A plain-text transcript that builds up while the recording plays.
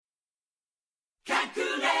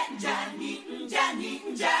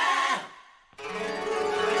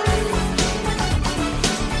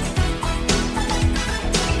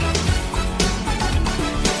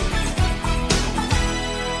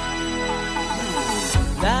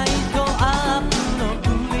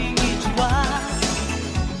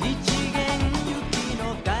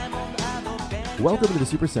Welcome to the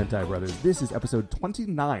Super Sentai Brothers. This is episode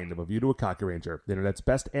 29 of A View to a Kakuranger, the internet's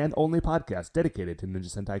best and only podcast dedicated to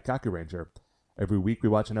Ninja Sentai Kakuranger. Every week we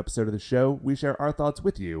watch an episode of the show, we share our thoughts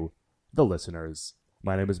with you, the listeners.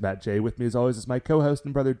 My name is Matt J. With me as always is my co-host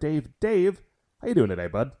and brother Dave. Dave, how you doing today,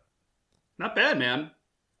 bud? Not bad, man.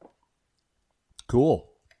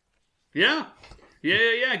 Cool. Yeah.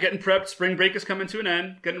 Getting prepped. Spring break is coming to an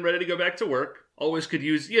end. Getting ready to go back to work. Always could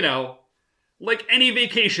use, like any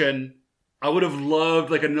vacation, I would have loved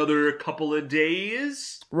like another couple of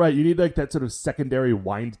days. Right, you need like that sort of secondary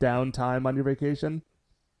wind down time on your vacation.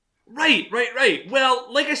 Right. Well,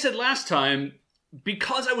 like I said last time,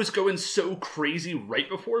 because I was going so crazy right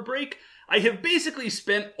before break, I have basically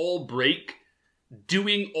spent all break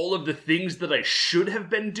doing all of the things that I should have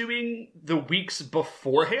been doing the weeks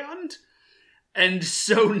beforehand. And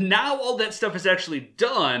so now all that stuff is actually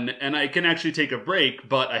done, and I can actually take a break,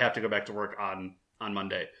 but I have to go back to work on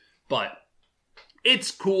Monday. But it's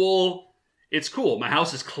cool. It's cool. My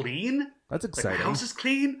house is clean. That's exciting. My house is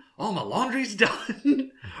clean. All my laundry's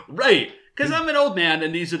done. Right. Because I'm an old man,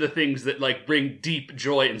 and these are the things that like bring deep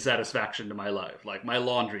joy and satisfaction to my life. Like, my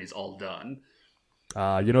laundry's all done.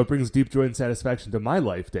 It brings deep joy and satisfaction to my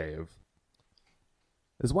life, Dave,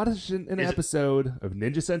 is watching an episode of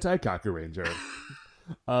Ninja Sentai Kakuranger.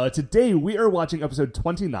 Today, we are watching episode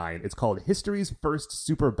 29. It's called History's First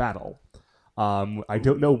Super Battle. I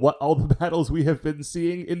don't know what all the battles we have been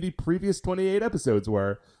seeing in the previous 28 episodes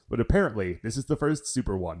were, but apparently this is the first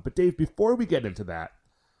super one. But Dave, before we get into that,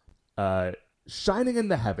 shining in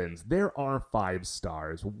the heavens, there are 5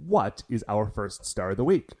 stars. What is our first star of the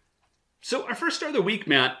week? So our first star of the week,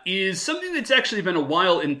 Matt, is something that's actually been a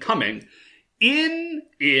while in coming.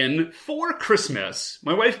 For Christmas,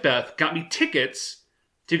 my wife Beth got me tickets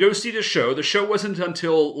to go see the show. The show wasn't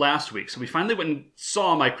until last week, so we finally went and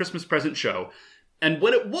saw my Christmas present show. And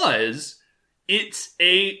what it was, it's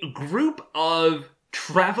a group of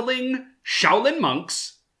traveling Shaolin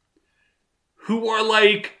monks who are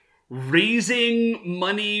like raising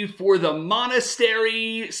money for the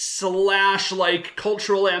monastery / like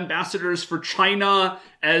cultural ambassadors for China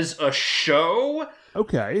as a show.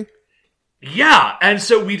 Okay. Yeah, and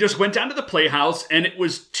so we just went down to the Playhouse, and it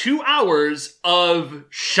was 2 hours of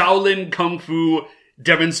Shaolin Kung Fu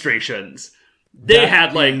demonstrations. They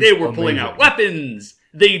were pulling out weapons.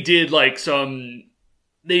 They did some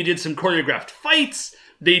choreographed fights.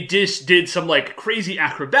 They just did some like crazy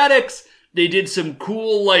acrobatics. They did some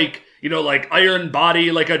cool iron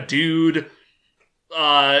body, like a dude,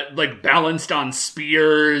 balanced on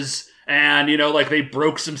spears, and they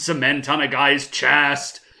broke some cement on a guy's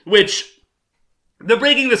chest, which the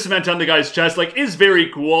breaking the cement on the guy's chest, is very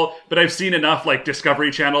cool, but I've seen enough,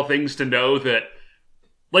 Discovery Channel things to know that,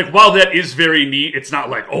 while that is very neat, it's not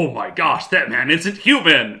like, oh my gosh, that man isn't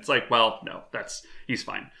human. It's like, well, no, he's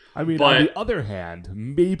fine. I mean, on the other hand,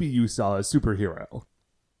 maybe you saw a superhero.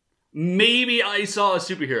 Maybe I saw a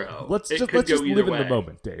superhero. Let's just live in the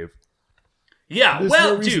moment, Dave. Yeah, There's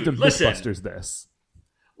no reason to Mythbusters this.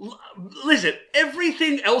 Listen,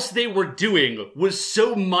 everything else they were doing was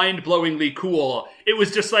so mind-blowingly cool. It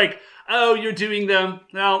was just like, oh, you're doing them?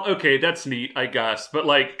 Well, okay, that's neat, I guess. But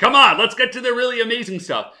come on, let's get to the really amazing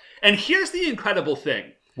stuff. And here's the incredible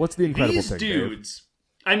thing. What's the incredible thing, These dudes,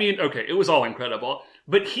 Dave? I mean, okay, it was all incredible.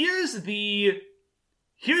 But here's the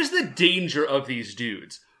danger of these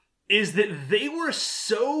dudes, is that they were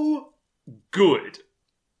so good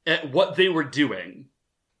at what they were doing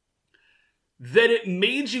that it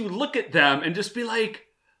made you look at them and just be like,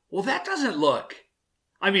 well, that doesn't look...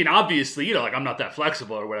 I mean, obviously, I'm not that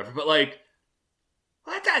flexible or whatever, but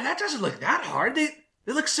that doesn't look that hard. They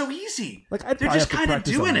look so easy. They're just kind of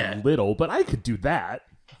doing it. Little, but I could do that.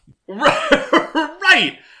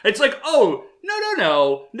 Right. It's like, oh,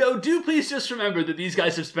 no, do please just remember that these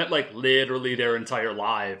guys have spent, literally their entire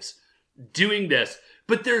lives doing this.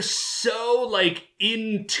 But they're so,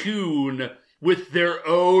 in tune with their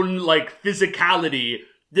own, physicality,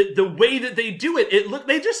 that the way that they do it,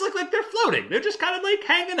 they just look like they're floating. They're just kind of,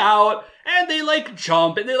 hanging out, and they,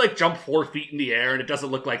 jump, and they, jump 4 feet in the air, and it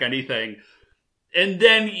doesn't look like anything. And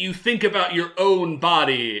then you think about your own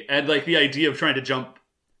body, and, the idea of trying to jump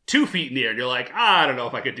 2 feet in the air, and you're like, I don't know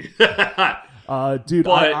if I could do that. Dude,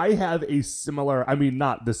 I have a similar, I mean,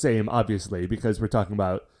 not the same, obviously, because we're talking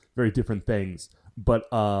about very different things. But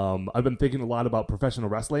I've been thinking a lot about professional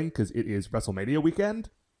wrestling because it is WrestleMania weekend.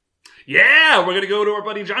 Yeah, we're going to go to our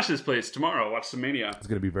buddy Josh's place tomorrow, watch some Mania. It's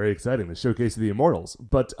going to be very exciting, the Showcase of the Immortals.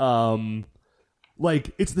 But,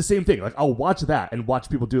 like, it's the same thing. Like, I'll watch that and watch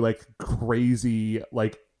people do, like, crazy,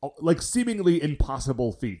 like seemingly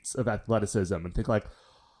impossible feats of athleticism and think, like,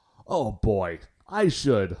 oh, boy, I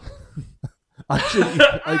should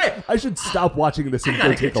stop watching this and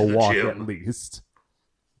go take a walk at least.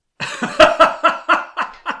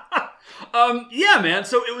 Yeah, man.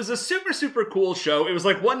 So it was a super, super cool show. It was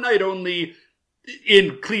like one night only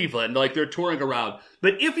in Cleveland. Like they're touring around.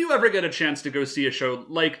 But if you ever get a chance to go see a show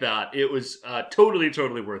like that, it was totally,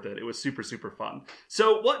 totally worth it. It was super, super fun.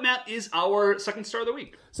 So what, Matt, is our second star of the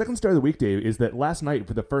week? Second star of the week, Dave, is that last night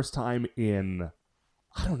for the first time in,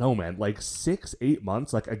 I don't know, man, like 6-8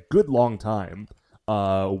 months, like a good long time,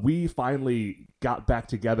 we finally got back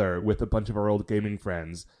together with a bunch of our old gaming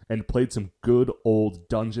friends and played some good old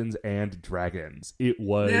Dungeons and Dragons. It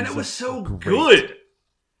was so great. good.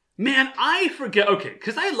 Man, I forget. Okay,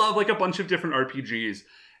 because I love like a bunch of different RPGs,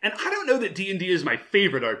 and I don't know that D&D is my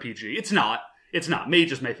favorite RPG. It's not.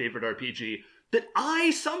 Mage is my favorite RPG. But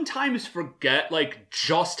I sometimes forget like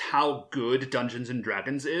just how good Dungeons and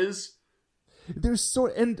Dragons is.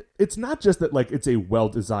 And it's not just that like it's a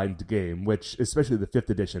well-designed game, which especially the 5th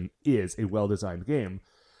edition is a well-designed game,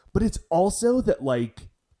 but it's also that like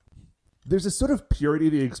there's a sort of purity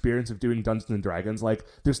to the experience of doing Dungeons and Dragons. Like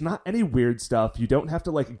there's not any weird stuff. You don't have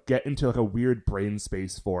to like get into like a weird brain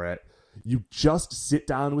space for it. You just sit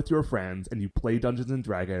down with your friends and you play Dungeons and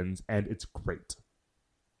Dragons, and it's great.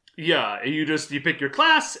 Yeah, you pick your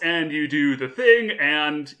class and you do the thing,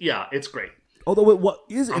 and yeah, it's great. Although what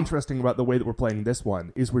is interesting about the way that we're playing this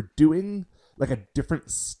one is we're doing like a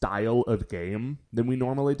different style of game than we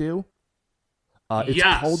normally do. It's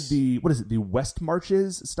called the West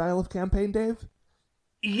Marches style of campaign, Dave?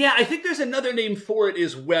 Yeah, I think there's another name for it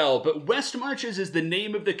as well, but West Marches is the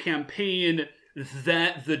name of the campaign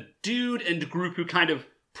that the dude and group who kind of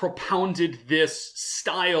propounded this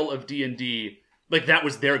style of D&D, like that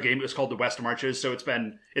was their game. It was called the West Marches, so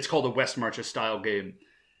it's called a West Marches style game.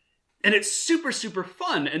 And it's super, super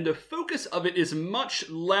fun, and the focus of it is much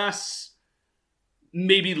less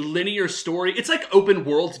maybe linear story. It's like open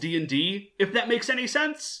world D&D, if that makes any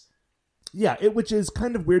sense. Yeah, which is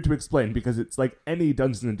kind of weird to explain, because it's like any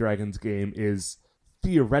Dungeons and Dragons game is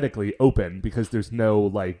theoretically open, because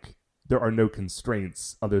there are no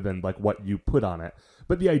constraints other than like what you put on it.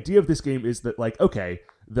 But the idea of this game is that like, okay,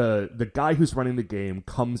 the guy who's running the game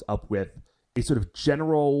comes up with a sort of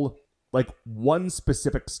general, like one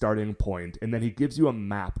specific starting point, and then he gives you a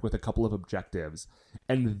map with a couple of objectives,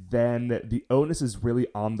 and then the onus is really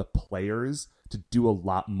on the players to do a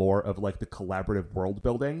lot more of like the collaborative world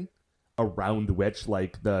building around which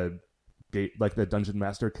like the dungeon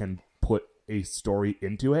master can put a story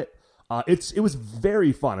into it. It was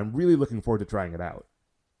very fun. I'm really looking forward to trying it out.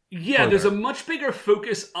 Yeah, there's a much bigger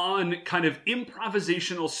focus on kind of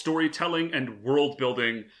improvisational storytelling and world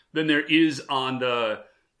building than there is on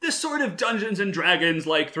this sort of Dungeons and Dragons,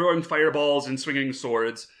 like throwing fireballs and swinging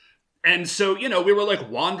swords. And so, we were like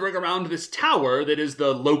wandering around this tower that is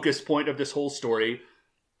the locus point of this whole story.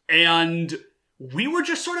 And we were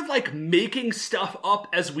just sort of like making stuff up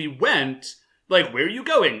as we went. Like, where are you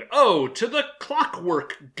going? Oh, to the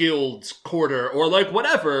Clockwork Guild's quarter, or like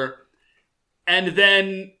whatever. And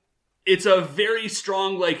then it's a very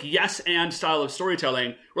strong, like, yes and style of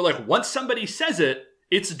storytelling where like once somebody says it,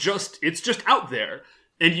 it's just out there.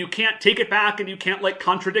 And you can't take it back and you can't like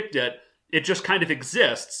contradict it. It just kind of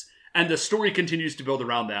exists. And the story continues to build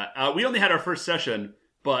around that. We only had our first session,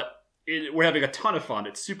 but we're having a ton of fun.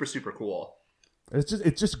 It's super, super cool.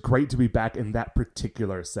 It's just great to be back in that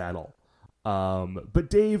particular saddle. But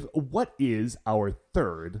Dave, what is our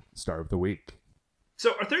third star of the week?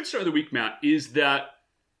 So our third star of the week, Matt, is that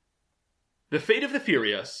The Fate of the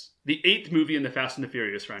Furious, the 8th movie in the Fast and the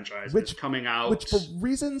Furious franchise, is coming out. Which, for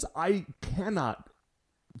reasons I cannot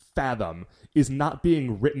fathom, is not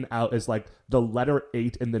being written out as like the letter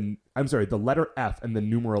 8 and the letter F and the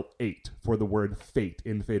numeral 8 for the word fate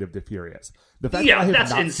in Fate of the Furious. The fact that I have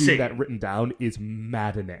not seen that written down is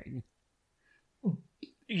maddening.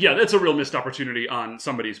 Yeah, that's a real missed opportunity on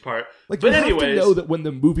somebody's part. Like, but anyways, have to know that when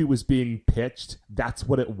the movie was being pitched, that's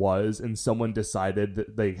what it was, and someone decided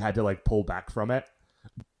that they had to like pull back from it.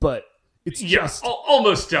 But it's just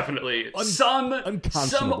almost definitely some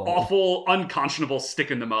unconscionable. Awful, unconscionable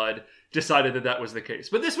stick in the mud decided that was the case.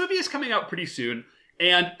 But this movie is coming out pretty soon,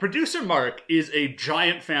 and producer Mark is a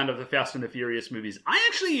giant fan of the Fast and the Furious movies. I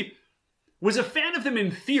actually was a fan of them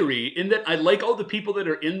in theory, in that I like all the people that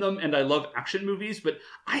are in them and I love action movies, but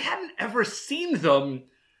I hadn't ever seen them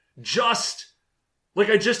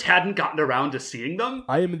I just hadn't gotten around to seeing them.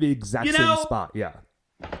 I am in the exact same spot, yeah.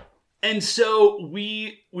 And so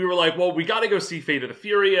we were like, well, we got to go see Fate of the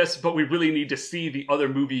Furious, but we really need to see the other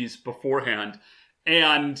movies beforehand.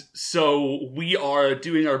 And so we are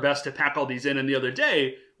doing our best to pack all these in. And the other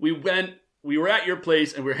day, we were at your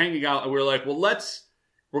place and we were hanging out and we were like, well,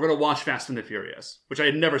 we're going to watch Fast and the Furious, which I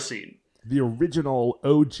had never seen. The original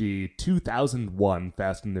OG 2001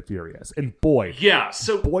 Fast and the Furious. And boy,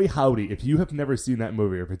 boy howdy, if you have never seen that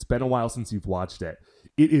movie, or if it's been a while since you've watched it,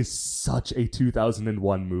 it is such a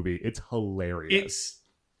 2001 movie. It's hilarious.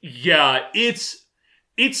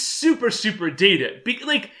 It's super, super dated.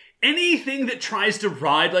 Anything that tries to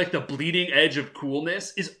ride the bleeding edge of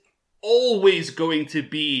coolness is always going to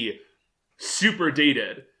be super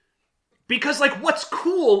dated. Because what's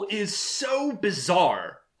cool is so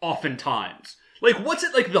bizarre oftentimes. What's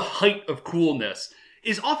at the height of coolness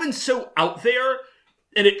is often so out there,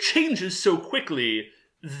 and it changes so quickly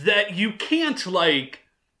that you can't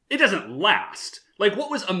it doesn't last. What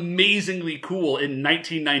was amazingly cool in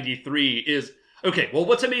 1993 is okay, well,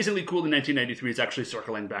 what's amazingly cool in 1993 is actually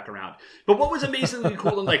circling back around. But what was amazingly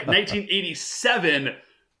cool in 1987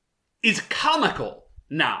 is comical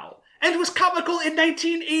now. And was comical in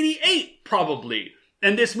 1988, probably.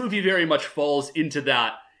 And this movie very much falls into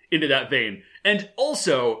that vein. And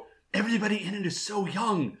also, everybody in it is so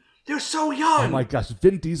young. They're so young. Oh my gosh,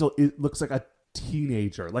 Vin Diesel looks like a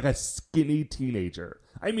teenager, like a skinny teenager.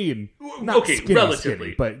 I mean, not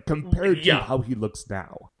skinny, but compared to how he looks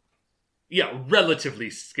now. Yeah, relatively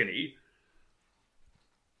skinny.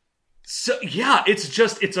 So yeah, it's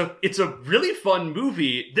a really fun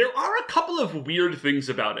movie. There are a couple of weird things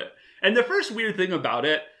about it. And the first weird thing about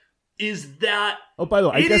it is that by the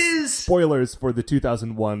way, I guess spoilers for the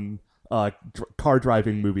 2001 car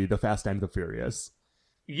driving movie, The Fast and the Furious.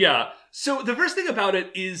 Yeah. So the first thing about it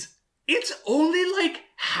is it's only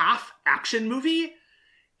half action movie.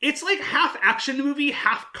 It's half action movie,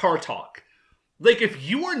 half car talk. If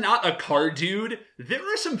you are not a car dude, there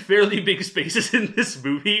are some fairly big spaces in this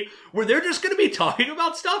movie where they're just going to be talking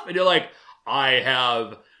about stuff, and you're like,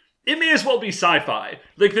 it may as well be sci-fi.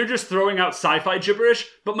 They're just throwing out sci-fi gibberish,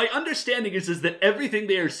 but my understanding is that everything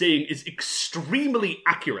they are saying is extremely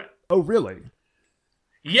accurate. Oh, really?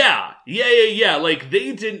 Yeah.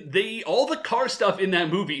 All the car stuff in that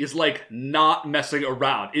movie is not messing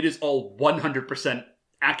around. It is all 100%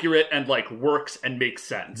 accurate and works and makes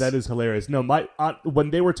sense. That is hilarious. No,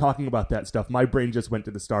 when they were talking about that stuff, my brain just went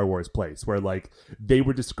to the Star Wars place where they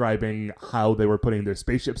were describing how they were putting their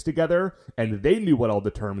spaceships together, and they knew what all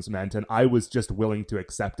the terms meant, and I was just willing to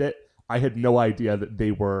accept it. I had no idea that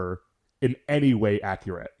they were in any way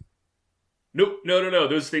accurate. Nope, no.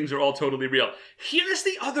 Those things are all totally real. Here's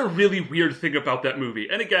the other really weird thing about that movie.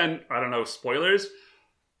 And again, I don't know, spoilers.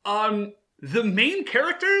 The main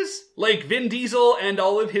characters, Vin Diesel and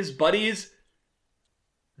all of his buddies,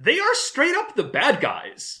 they are straight up the bad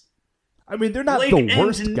guys. I mean, they're not the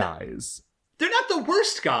worst guys. They're not the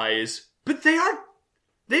worst guys, but they are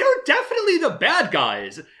definitely the bad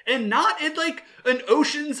guys. And not in an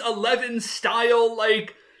Ocean's 11 style,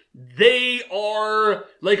 they are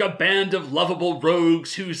a band of lovable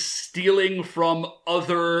rogues who's stealing from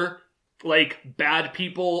other bad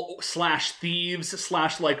people / thieves /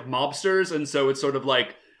 mobsters, and so it's sort of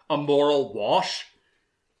a moral wash.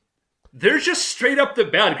 They're just straight up the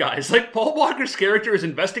bad guys. Paul Walker's character is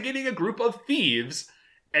investigating a group of thieves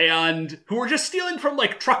and who are just stealing from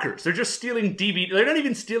truckers. They're just stealing DVD. They're not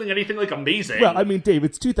even stealing anything amazing. Well, I mean, Dave,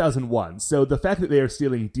 it's 2001, so the fact that they are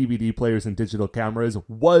stealing DVD players and digital cameras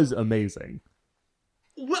was amazing.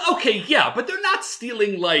 Well, okay, yeah, but they're not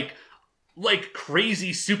stealing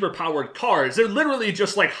crazy superpowered cars. They're literally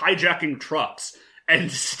just hijacking trucks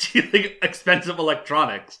and stealing expensive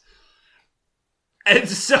electronics. And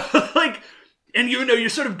so and you're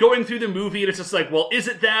sort of going through the movie and it's just well, is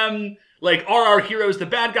it them? Are our heroes the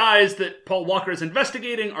bad guys that Paul Walker is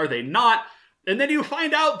investigating? Are they not? And then you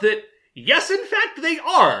find out that yes, in fact they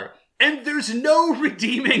are. And there's no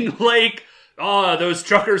redeeming those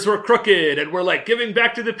truckers were crooked and we're giving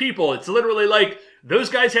back to the people. It's literally those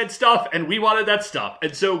guys had stuff and we wanted that stuff.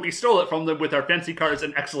 And so we stole it from them with our fancy cars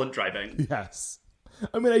and excellent driving. Yes.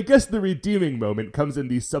 I mean, I guess the redeeming moment comes in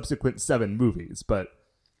these subsequent 7 movies, but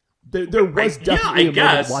there was definitely a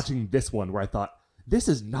moment watching this one where I thought, this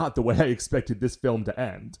is not the way I expected this film to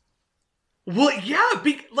end. Well, yeah,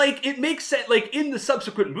 it makes sense. In the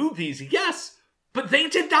subsequent movies, yes, but they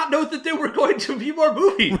did not know that there were going to be more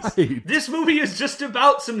movies. Right. This movie is just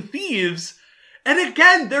about some thieves. And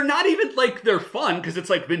again, they're not even like, they're fun because it's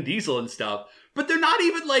like Vin Diesel and stuff, but they're not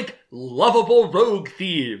even like lovable rogue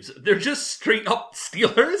thieves. They're just straight up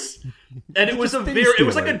stealers. And it was it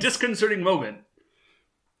was like a disconcerting moment.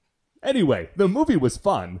 Anyway, the movie was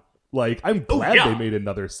fun. Like, I'm glad they made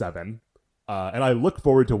another 7. And I look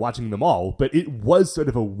forward to watching them all, but it was sort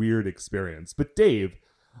of a weird experience. But Dave,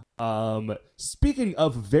 speaking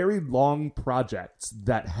of very long projects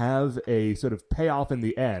that have a sort of payoff in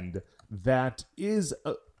the end, that is,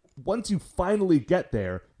 once you finally get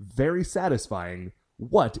there, very satisfying.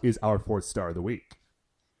 What is our 4th star of the week?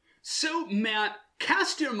 So, Matt,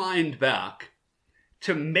 cast your mind back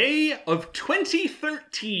to May of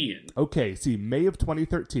 2013. Okay, see, May of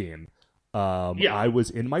 2013. I was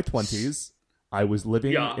in my 20s. I was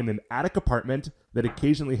living in an attic apartment that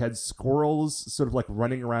occasionally had squirrels sort of like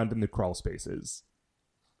running around in the crawl spaces.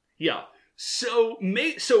 Yeah. So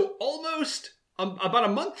almost about a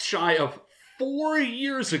month shy of 4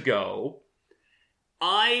 years ago,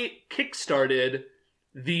 I kickstarted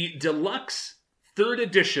the deluxe 3rd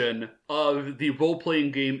edition of the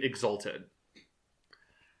role-playing game Exalted.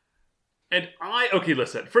 And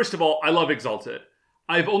listen, first of all, I love Exalted.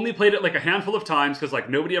 I've only played it like a handful of times because like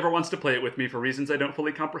nobody ever wants to play it with me for reasons I don't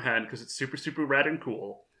fully comprehend because it's super, super rad and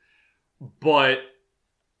cool. But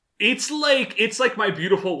it's like my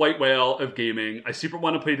beautiful white whale of gaming. I super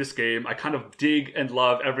want to play this game. I kind of dig and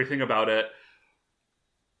love everything about it.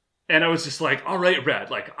 And I was just like, all right, Red,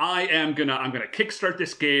 like I'm gonna kickstart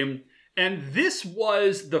this game. And this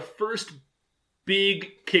was the first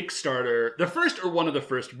big Kickstarter, the first or one of the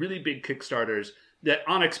first really big Kickstarters that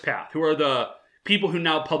Onyx Path, who are the people who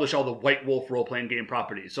now publish all the White Wolf role-playing game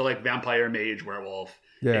properties. So like Vampire Mage, Werewolf,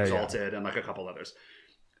 Exalted, and like a couple others.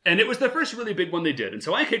 And it was the first really big one they did. And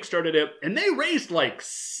so I kickstarted it, and they raised like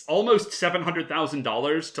almost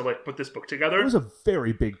 $700,000 to like put this book together. It was a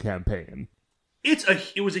very big campaign.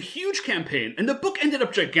 It was a huge campaign, and the book ended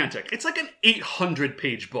up gigantic. It's like an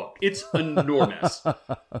 800-page book. It's enormous.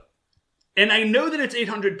 And I know that it's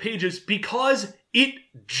 800 pages because it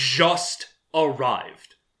just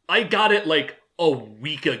arrived. I got it like a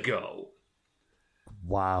week ago.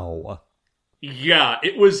 Wow. Yeah,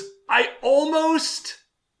 it was... I almost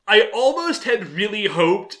had really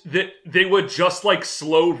hoped that they would just like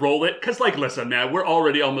slow roll it. Because like, listen, man, we're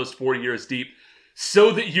already almost 4 years deep.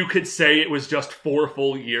 So that you could say it was just 4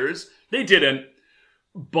 full years. They didn't.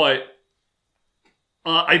 But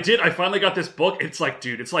I finally got this book. It's like,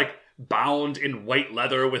 dude, it's like bound in white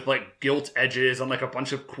leather with like gilt edges and like a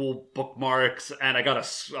bunch of cool bookmarks. And I got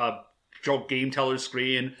a game teller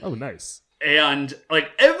screen. Oh, nice. And like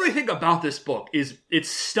everything about this book it's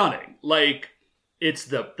stunning. Like it's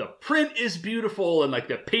the print is beautiful and like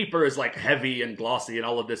the paper is like heavy and glossy and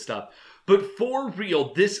all of this stuff. But for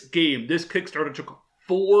real, this Kickstarter took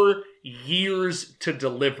 4 years to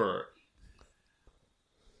deliver.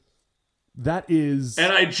 That is,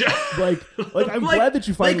 and I just like I'm glad that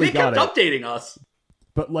you finally got it. They kept updating us,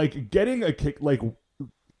 but like getting a kick, like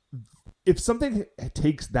if something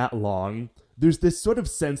takes that long, there's this sort of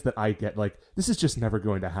sense that I get, like this is just never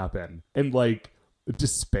going to happen, and like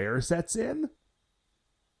despair sets in.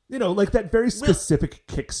 You know, like that very specific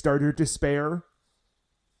Kickstarter despair.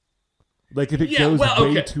 Like if it goes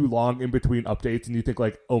way too long in between updates, and you think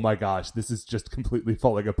like, oh my gosh, this is just completely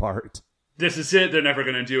falling apart. This is it. They're never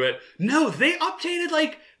going to do it. No, they updated,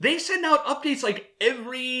 like, they send out updates, like,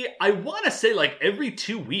 I want to say, like, every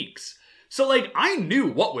 2 weeks. So, like, I knew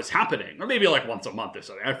what was happening. Or maybe, like, once a month or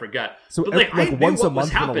something. I forget. So, but, like once a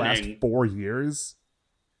month for the last 4 years?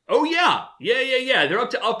 Oh, yeah. Yeah. They're up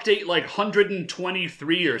to update, like,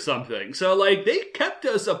 123 or something. So, like, they kept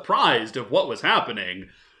us apprised of what was happening.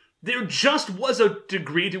 There just was a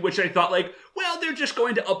degree to which I thought, like, well, they're just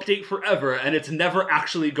going to update forever, and it's never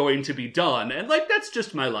actually going to be done. And, like, that's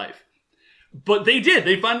just my life. But they did.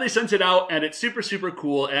 They finally sent it out, and it's super, super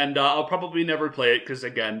cool. And I'll probably never play it, because,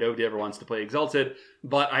 again, nobody ever wants to play Exalted.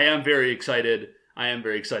 But I am very excited. I am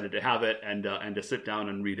very excited to have it and to sit down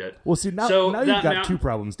and read it. Well, see, now you've got 2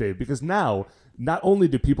 problems, Dave, because now, not only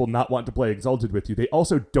do people not want to play Exalted with you, they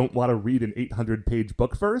also don't want to read an 800-page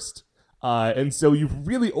book first. And so you've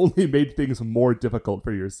really only made things more difficult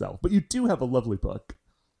for yourself. But you do have a lovely book.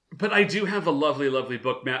 But I do have a lovely, lovely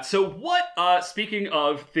book, Matt. So what, speaking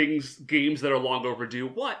of games that are long overdue,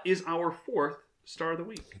 what is our 4th star of the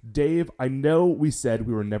week? Dave, I know we said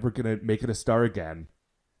we were never going to make it a star again.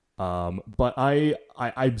 But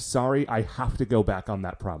I'm sorry, I have to go back on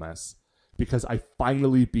that promise. Because I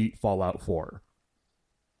finally beat Fallout 4.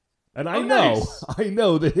 And I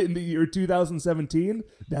know that in the year 2017,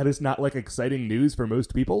 that is not like exciting news for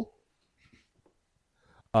most people.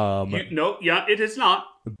 No, yeah, it is not.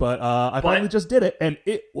 But I finally just did it, and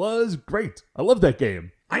it was great. I love that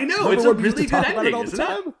game. I know, Remember it's a when we used really to good talk about it ending, all the isn't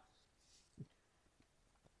time? it?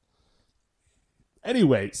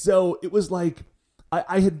 Anyway, so it was like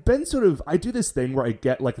I had been I do this thing where I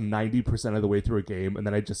get like 90% of the way through a game and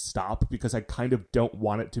then I just stop because I kind of don't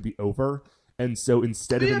want it to be over. And so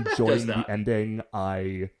instead of enjoying the ending,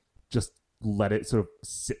 I just let it sort of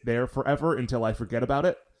sit there forever until I forget about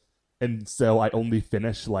it. And so I only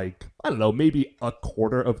finish like, I don't know, maybe a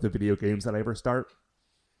quarter of the video games that I ever start.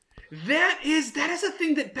 That is a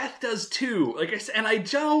thing that Beth does too. Like I said, and I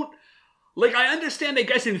don't, like, I understand, I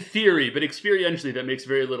guess, in theory, but experientially that makes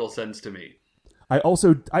very little sense to me. I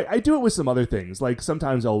also, I do it with some other things. Like,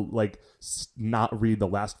 sometimes I'll, like, not read the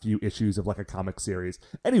last few issues of, like, a comic series.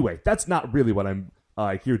 Anyway, that's not really what I'm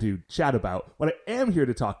here to chat about. What I am here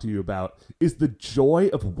to talk to you about is the joy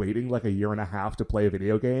of waiting, like, a year and a half to play a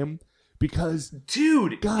video game. Because,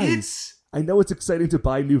 dude, guys, I know it's exciting to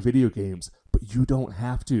buy new video games, but you don't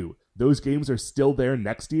have to. Those games are still there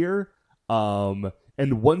next year.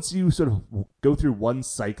 And once you sort of go through one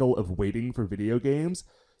cycle of waiting for video games,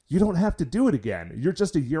 you don't have to do it again. You're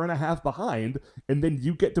just a year and a half behind, and then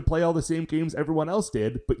you get to play all the same games everyone else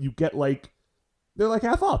did, but you get like, they're like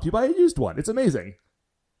half off. You buy a used one. It's amazing.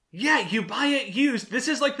 Yeah, you buy it used. This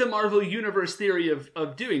is like the Marvel Universe theory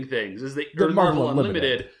of doing things, is that The or Marvel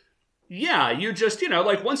Unlimited. Yeah, you just,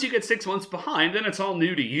 like once you get 6 months behind, then it's all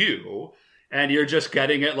new to you. And you're just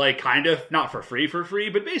getting it like kind of, not for free,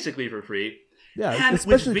 but basically for free. Yeah, and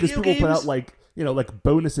especially because people put out like, like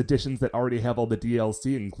bonus editions that already have all the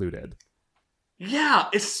DLC included. Yeah,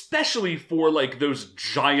 especially for like those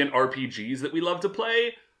giant RPGs that we love to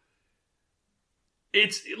play.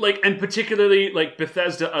 It's like, and particularly like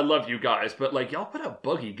Bethesda, I love you guys, but like y'all put out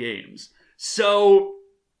buggy games. So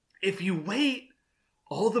if you wait,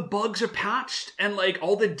 all the bugs are patched and like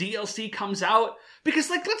all the DLC comes out. Because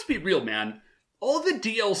like, let's be real, man. All the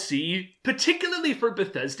DLC, particularly for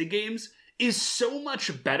Bethesda games, is so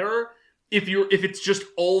much better if it's just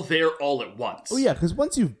all there all at once. Oh yeah, because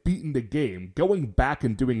once you've beaten the game, going back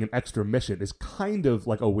and doing an extra mission is kind of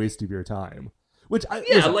like a waste of your time. Which I'm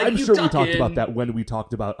sure we talked about that when we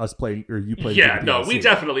talked about us playing or you playing. Yeah, no, we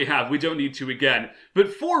definitely have. We don't need to again.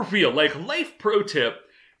 But for real, like life pro tip,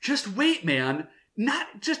 just wait, man.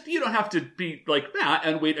 Not just you don't have to be like that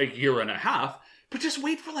and wait a year and a half, but just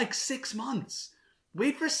wait for like 6 months.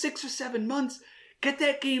 Wait for 6 or 7 months. Get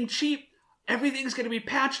that game cheap. Everything's going to be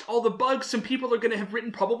patched, all the bugs. Some people are going to have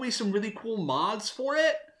written probably some really cool mods for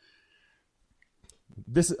it.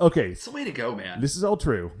 It's the way to go, man. This is all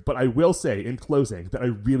true, but I will say in closing that I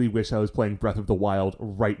really wish I was playing Breath of the Wild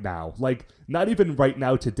right now. Like, not even right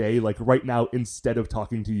now today, like right now instead of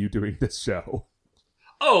talking to you during this show.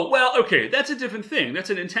 Oh, well, okay, that's a different thing.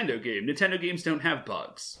 That's a Nintendo game. Nintendo games don't have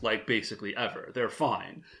bugs, like, basically ever. They're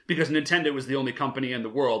fine. Because Nintendo is the only company in the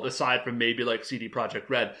world, aside from maybe, like, CD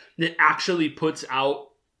Projekt Red, that actually puts out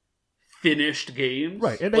finished games.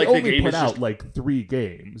 Right, and they only put out, like, 3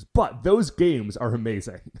 games. But those games are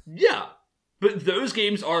amazing. Yeah, but those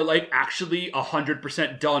games are, like, actually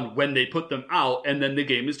 100% done when they put them out, and then the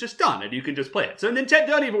game is just done, and you can just play it. So Nintendo,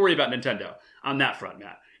 don't even worry about Nintendo on that front,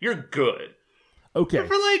 Matt. You're good. Okay. But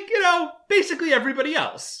for like, basically everybody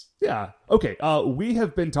else. Yeah. Okay. We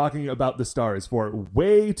have been talking about the stars for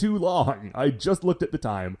way too long. I just looked at the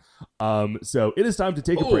time. So it is time to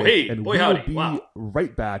take a break. Hey, and boy, we howdy. will be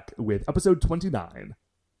right back with episode 29.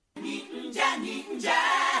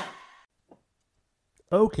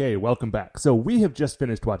 Okay, welcome back. So we have just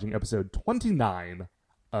finished watching episode 29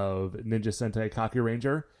 of Ninja Sentai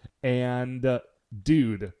Kakuranger. And,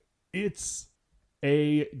 dude, it's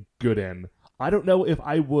a good one. I don't know if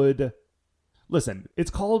I would... Listen,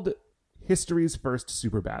 it's called History's First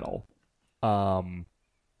Super Battle. And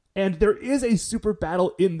there is a super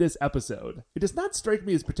battle in this episode. It does not strike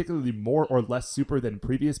me as particularly more or less super than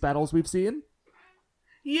previous battles we've seen.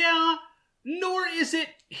 Yeah, nor is it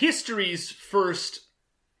History's first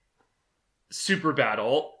super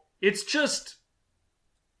battle. It's just...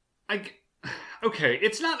 Okay,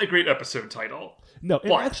 it's not a great episode title. No,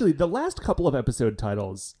 and actually, the last couple of episode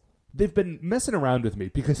titles... They've been messing around with me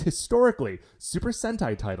because historically, Super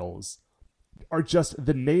Sentai titles are just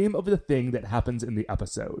the name of the thing that happens in the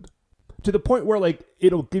episode. To the point where, like,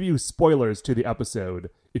 it'll give you spoilers to the episode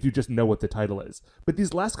if you just know what the title is. But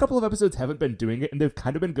these last couple of episodes haven't been doing it, and they've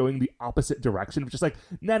kind of been going the opposite direction of just like,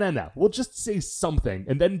 no. We'll just say something,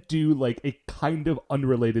 and then do, like, a kind of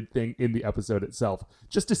unrelated thing in the episode itself,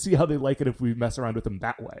 just to see how they like it if we mess around with them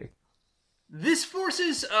that way. This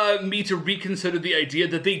forces me to reconsider the idea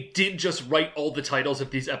that they did just write all the titles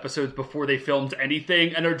of these episodes before they filmed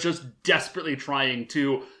anything and are just desperately trying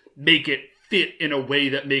to make it fit in a way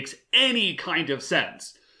that makes any kind of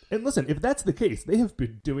sense. And listen, if that's the case, they have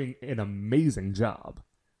been doing an amazing job.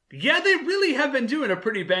 Yeah, they really have been doing a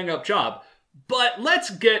pretty bang-up job. But let's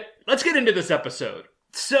get into this episode.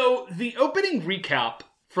 So, the opening recap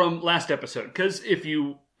from last episode, because if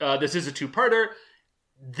you, this is a two-parter,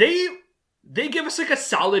 they give us like a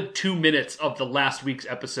solid 2 minutes of the last week's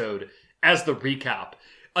episode as the recap.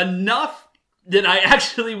 Enough that I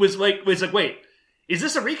actually was like, wait, is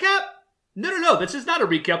this a recap? No, this is not a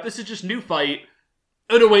recap. This is just new fight.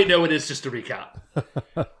 Oh, no, wait, no, it is just a recap.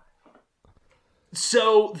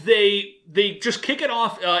 So they just kick it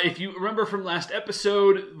off. If you remember from last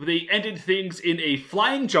episode, they ended things in a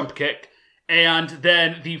flying jump kick. And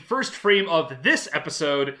then the first frame of this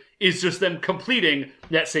episode is just them completing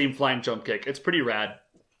that same flying jump kick. It's pretty rad.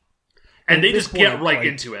 And they just get right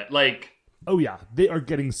into it. Like, oh yeah, they are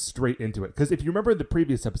getting straight into it. Because if you remember the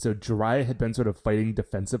previous episode, Jiraiya had been sort of fighting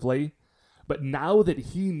defensively. But now that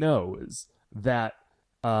he knows that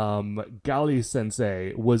Gali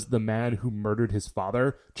Sensei was the man who murdered his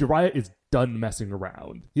father, Jiraiya is done messing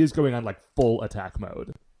around. He is going on like full attack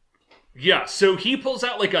mode. Yeah, so he pulls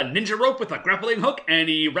out like a ninja rope with a grappling hook and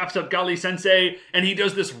he wraps up Gali Sensei and he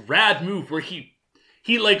does this rad move where he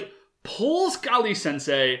like pulls Gali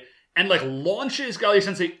Sensei and like launches Gali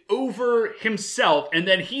Sensei over himself, and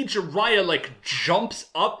then Jiraiya like jumps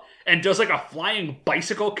up and does like a flying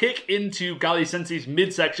bicycle kick into Gali Sensei's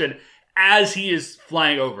midsection as he is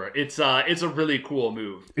flying over. It's a really cool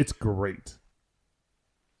move. It's great.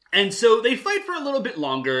 And so they fight for a little bit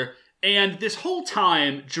longer, and this whole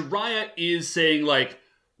time, Jiraiya is saying like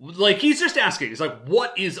he's just asking. He's like,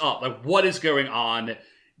 what is up? Like, what is going on?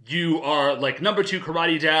 You are like number 2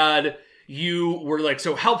 karate dad. You were like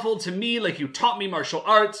so helpful to me. Like, you taught me martial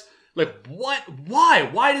arts. Like, what? Why?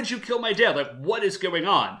 Why did you kill my dad? Like, what is going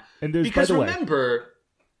on? And there's, because by the remember... way,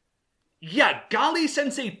 yeah, Gali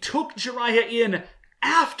Sensei took Jiraiya in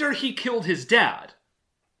after he killed his dad.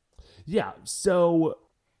 Yeah, so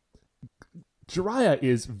Jiraiya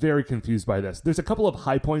is very confused by this. There's a couple of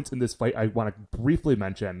high points in this fight I want to briefly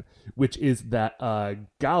mention, which is that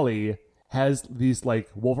Gali has these like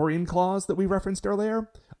Wolverine claws that we referenced earlier.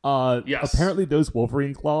 Yes. Apparently those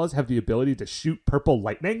Wolverine claws have the ability to shoot purple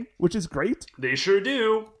lightning, which is great. They sure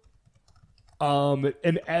do.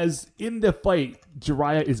 And as in the fight,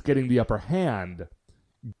 Jiraiya is getting the upper hand,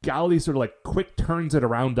 Gali sort of like quick turns it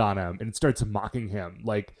around on him and starts mocking him.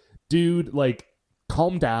 Like, dude, like,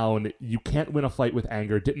 calm down. You can't win a fight with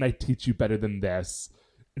anger. Didn't I teach you better than this?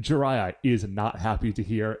 Jiraiya is not happy to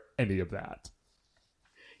hear any of that.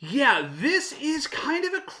 Yeah, this is kind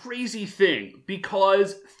of a crazy thing,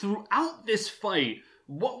 because throughout this fight,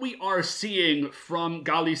 what we are seeing from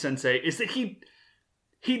Gali Sensei is that he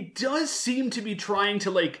does seem to be trying to,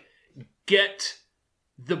 like, get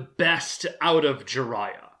the best out of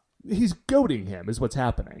Jiraiya. He's goading him, is what's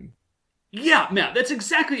happening. Yeah, Matt, that's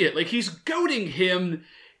exactly it. Like, he's goading him,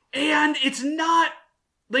 and it's not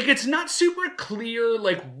super clear,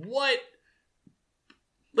 what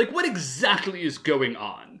exactly is going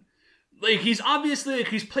on. Like, he's obviously, like,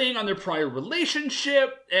 he's playing on their prior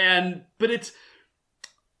relationship, but it's...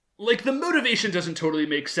 like, the motivation doesn't totally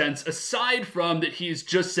make sense, aside from that he's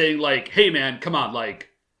just saying, like, hey, man, come on, like,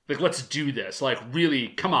 let's do this. Like, really,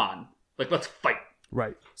 come on. Like, let's fight.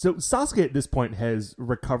 Right. So Sasuke at this point has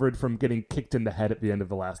recovered from getting kicked in the head at the end of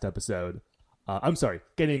the last episode. I'm sorry,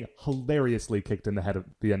 getting hilariously kicked in the head at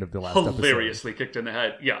the end of the last episode. Hilariously kicked in the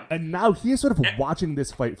head, yeah. And now he is sort of watching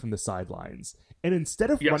this fight from the sidelines. And instead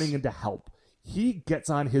of running in to help, he gets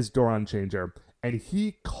on his Doron changer and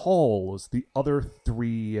he calls the other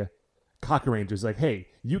 3 Kakurangers like, hey,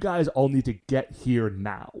 you guys all need to get here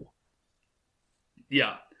now.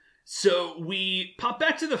 Yeah. So we pop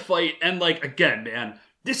back to the fight, and, like, again, man,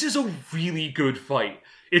 this is a really good fight.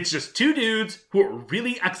 It's just 2 dudes who are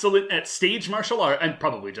really excellent at stage martial art, and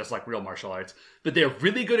probably just like real martial arts, but they're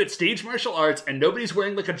really good at stage martial arts, and nobody's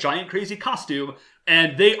wearing like a giant crazy costume,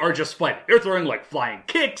 and they are just fighting. They're throwing like flying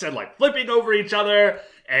kicks and like flipping over each other,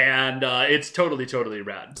 and it's totally, totally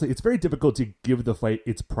rad. So it's very difficult to give the fight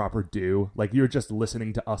its proper due. Like, you're just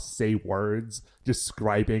listening to us say words,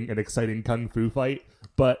 describing an exciting kung fu fight.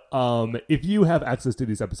 But if you have access to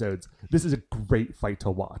these episodes, this is a great fight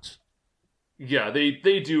to watch. Yeah,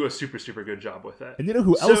 they do a super, super good job with it. And you know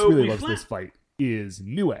who else really loves this fight? Is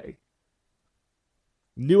Nue.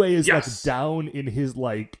 Nue is like down in his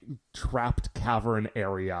like trapped cavern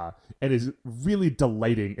area and is really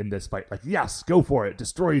delighting in this fight. Like, yes, go for it.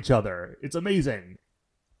 Destroy each other. It's amazing.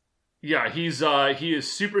 Yeah, he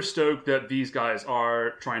is super stoked that these guys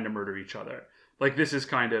are trying to murder each other. Like, this is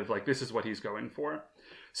kind of, like, this is what he's going for.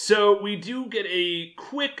 So, we do get a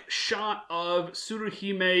quick shot of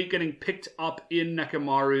Tsuruhime getting picked up in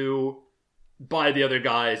Nekomaru by the other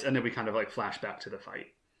guys, and then we kind of, like, flash back to the fight.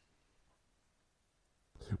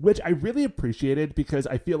 Which I really appreciated, because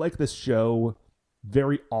I feel like this show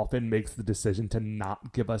very often makes the decision to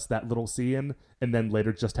not give us that little scene, and then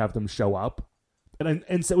later just have them show up.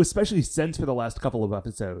 And so, especially since for the last couple of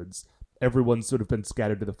episodes, everyone's sort of been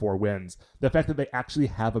scattered to the four winds, the fact that they actually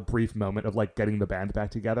have a brief moment of, like, getting the band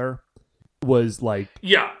back together was, like,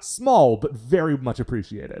 small, but very much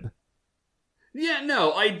appreciated. Yeah,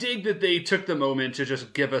 no, I dig that they took the moment to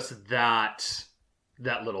just give us that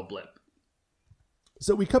little blip.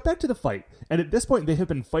 So we cut back to the fight, and at this point, they have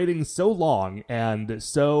been fighting so long and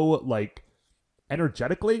so, like,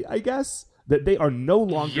 energetically, I guess, that they are no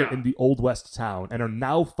longer in the Old West town and are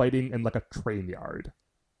now fighting in, like, a train yard.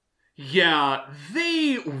 Yeah,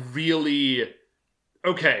 they really...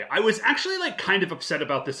 Okay, I was actually, like, kind of upset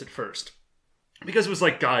about this at first. Because it was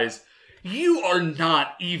like, guys, you are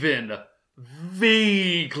not even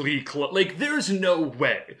vaguely close. Like, there's no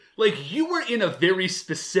way. Like, you were in a very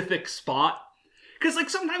specific spot. Because, like,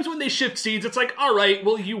 sometimes when they shift scenes, it's like, all right,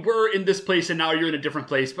 well, you were in this place and now you're in a different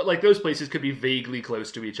place. But, like, those places could be vaguely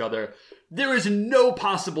close to each other. There is no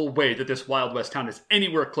possible way that this Wild West town is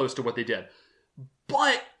anywhere close to what they did.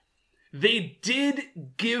 But they did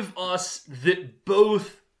give us that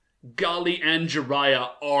both Gali and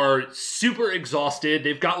Jiraiya are super exhausted.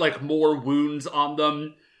 They've got, like, more wounds on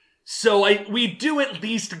them. So we do at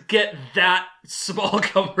least get that small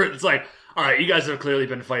comfort. It's like, all right, you guys have clearly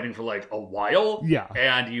been fighting for, like, a while. Yeah.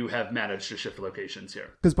 And you have managed to shift locations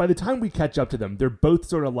here. Because by the time we catch up to them, they're both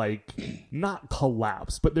sort of, like, not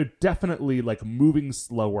collapse, but they're definitely, like, moving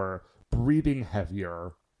slower, breathing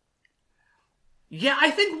heavier. Yeah,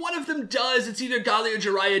 I think one of them does. It's either Gali or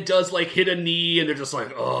Jiraiya does, like, hit a knee, and they're just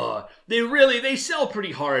like, ugh. They sell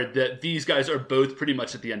pretty hard that these guys are both pretty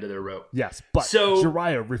much at the end of their rope. Yes, but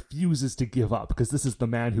Jiraiya refuses to give up, because this is the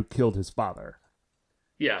man who killed his father.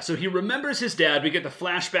 Yeah, so he remembers his dad. We get the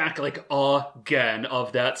flashback, like, again,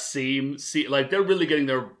 of that same scene. Like, they're really getting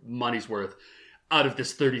their money's worth out of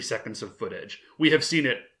this 30 seconds of footage. We have seen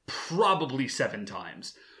it probably 7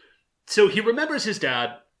 times. So he remembers his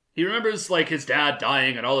dad. He remembers, like, his dad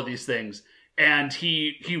dying and all of these things. And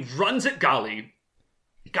he runs at Gali.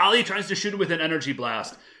 Gali tries to shoot him with an energy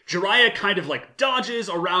blast. Jiraiya kind of, like, dodges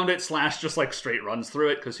around it / just, like, straight runs through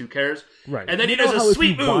it, because who cares? Right. And then he does a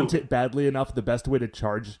sweet move. If you want it badly enough, the best way to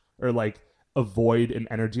charge or, like, avoid an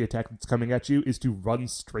energy attack that's coming at you is to run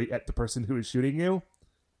straight at the person who is shooting you.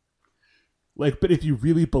 Like, but if you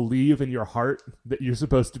really believe in your heart that you're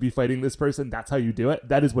supposed to be fighting this person, that's how you do it.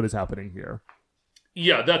 That is what is happening here.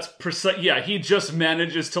 Yeah, that's precise. Yeah, he just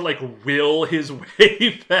manages to, like, will his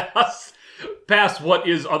way past what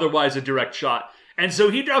is otherwise a direct shot. And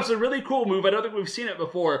so he drops a really cool move. I don't think we've seen it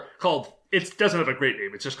before, called, it doesn't have a great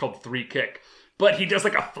name, it's just called 3 kick. But he does,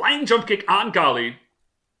 like, a flying jump kick on Gali,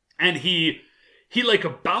 and he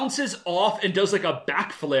like, bounces off and does, like, a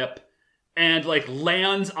backflip, and, like,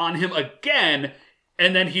 lands on him again,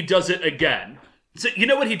 and then he does it again. So, you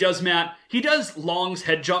know what he does, Matt? He does Long's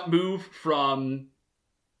head jump move from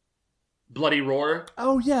Bloody Roar.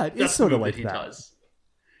 Oh, yeah, it is sort of like that. That's the move that he does.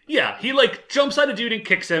 Yeah, he, like, jumps on a dude and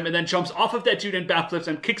kicks him, and then jumps off of that dude and backflips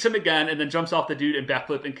and kicks him again, and then jumps off the dude and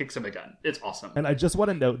backflip and kicks him again. It's awesome. And I just want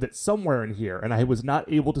to note that somewhere in here, and I was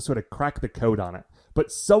not able to sort of crack the code on it,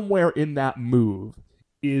 but somewhere in that move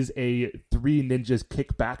is a 3 Ninjas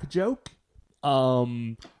kickback joke.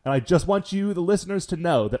 And I just want you, the listeners, to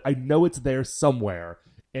know that I know it's there somewhere,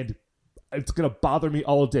 and it's going to bother me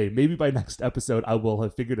all day. Maybe by next episode I will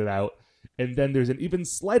have figured it out. And then there's an even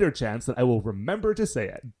slighter chance that I will remember to say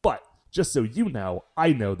it. But, just so you know,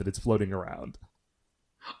 I know that it's floating around.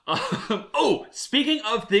 Speaking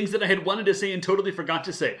of things that I had wanted to say and totally forgot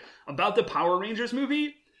to say, about the Power Rangers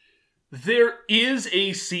movie, there is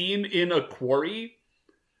a scene in a quarry.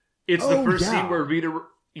 It's the first scene where Rita...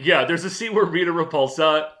 Yeah, there's a scene where Rita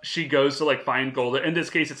Repulsa, she goes to, like, find gold. In this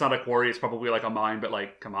case, it's not a quarry, it's probably, like, a mine, but,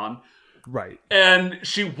 like, come on. Right. And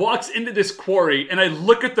she walks into this quarry, and I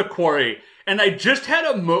look at the quarry, and I just had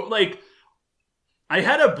I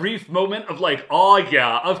had a brief moment of, like, oh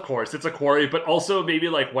yeah, of course, it's a quarry, but also maybe,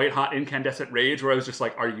 like, white hot incandescent rage, where I was just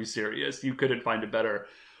like, are you serious? You couldn't find it better.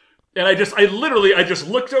 And I just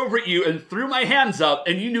looked over at you and threw my hands up,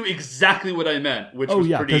 and you knew exactly what I meant, which was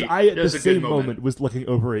pretty. Because I, at the same moment, was looking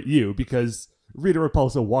over at you because Rita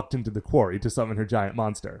Repulsa walked into the quarry to summon her giant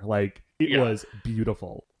monster. Like, it was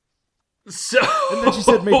beautiful. So And then she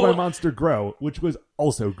said, "Make my monster grow," which was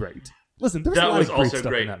also great. Listen, there's a lot of great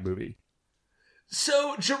stuff in that movie.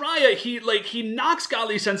 So Jiraiya, he knocks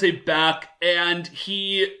Gali Sensei back, and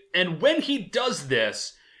when he does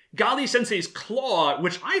this, Gali Sensei's claw,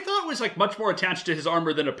 which I thought was like much more attached to his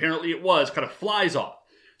armor than apparently it was, kind of flies off.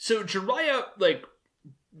 So Jiraiya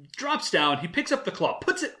drops down, he picks up the claw,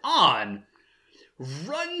 puts it on,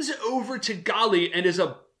 runs over to Gali, and is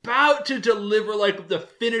about to deliver the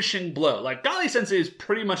finishing blow. Gali Sensei is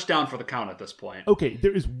pretty much down for the count at this point. Okay,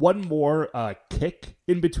 there is one more kick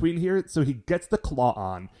in between here. So he gets the claw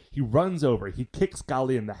on, he runs over, he kicks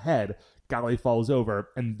Gali in the head, Gali falls over,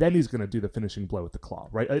 and then he's going to do the finishing blow with the claw,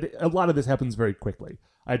 right? A lot of this happens very quickly.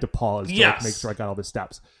 I had to pause to make sure I got all the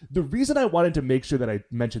steps. The reason I wanted to make sure that I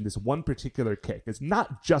mentioned this one particular kick is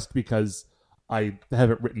not just because I have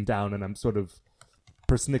it written down and I'm sort of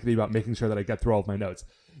persnickety about making sure that I get through all of my notes.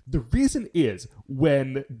 The reason is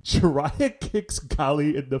when Jiraiya kicks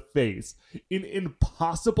Gali in the face, an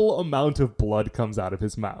impossible amount of blood comes out of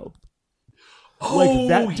his mouth.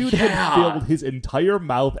 That dude had filled his entire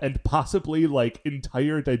mouth and possibly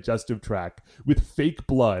entire digestive tract with fake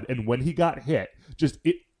blood, and when he got hit,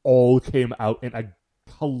 it all came out in a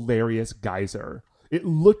hilarious geyser. It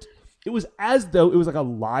was as though it was a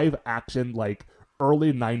live action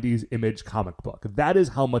early 90s Image comic book. That is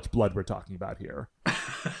how much blood we're talking about here.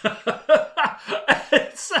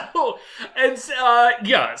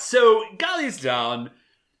 So Gali's down,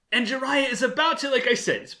 and Jiraiya is about to, like I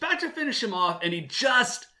said, he's about to finish him off, and he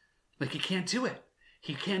just, he can't do it.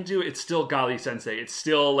 He can't do it. It's still Gali Sensei. It's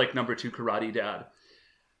still, number 2 karate dad.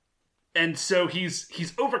 And so he's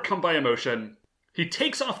overcome by emotion. He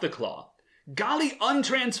takes off the claw. Gali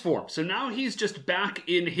untransforms. So now he's just back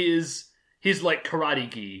in his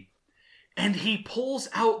karate gi. And he pulls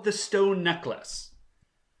out the stone necklace.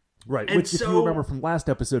 Right, and which, if you remember from last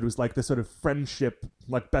episode, was the sort of friendship,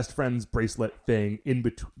 best friends bracelet thing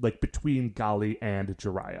between Gali and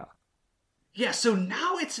Jiraiya. Yeah, so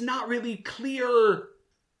now it's not really clear,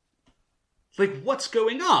 what's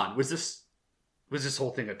going on. Was this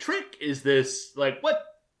whole thing a trick? Is this,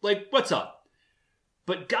 what's up?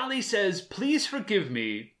 But Gali says, "Please forgive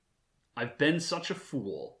me. I've been such a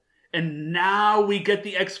fool." And now we get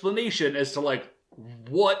the explanation as to,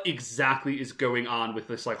 what exactly is going on with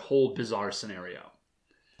this, whole bizarre scenario.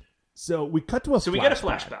 So we cut to we get a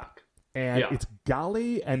flashback. And it's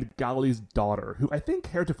Gali and Gali's daughter, who I think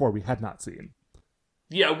heretofore we had not seen.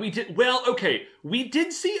 Yeah, we did. Well, okay. We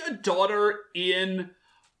did see a daughter in...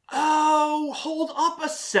 Oh, hold up a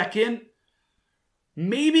second.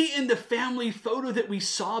 Maybe in the family photo that we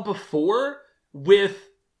saw before with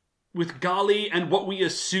Gali and what we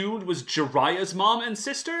assumed was Jiraiya's mom and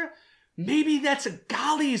sister... Maybe that's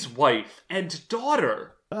Gali's wife and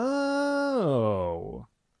daughter. Oh.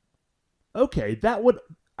 Okay, that would...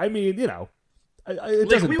 I mean, it doesn't bother me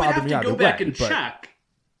either way. We would have to go back and check.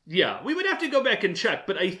 Yeah, we would have to go back and check,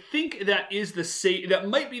 but I think that is the same... That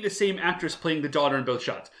might be the same actress playing the daughter in both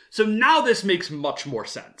shots. So now this makes much more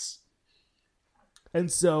sense.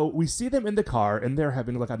 And so we see them in the car, and they're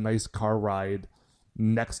having a nice car ride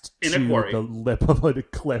next to the lip of a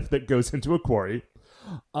cliff that goes into a quarry.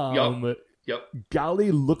 Yep.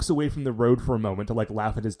 Gali looks away from the road for a moment to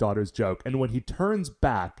laugh at his daughter's joke, and when he turns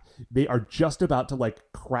back, they are just about to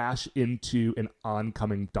crash into an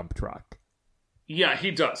oncoming dump truck. Yeah, he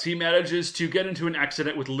does. He manages to get into an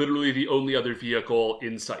accident with literally the only other vehicle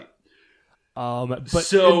in sight. But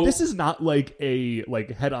this is not a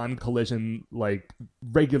head-on collision,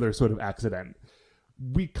 regular sort of accident.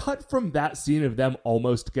 We cut from that scene of them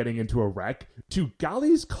almost getting into a wreck to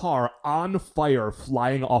Gali's car on fire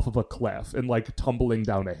flying off of a cliff and tumbling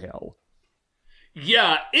down a hill.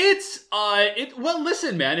 Yeah, well,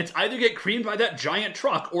 listen, man, it's either get creamed by that giant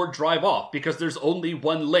truck or drive off because there's only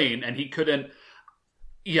one lane and he couldn't.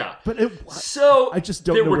 Yeah. But I just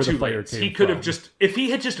don't know where the fire came from. He could have if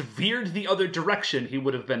he had just veered the other direction, he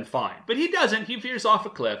would have been fine. But he doesn't. He veers off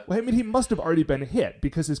a cliff. Well, I mean, he must have already been hit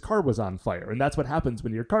because his car was on fire. And that's what happens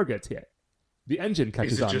when your car gets hit. The engine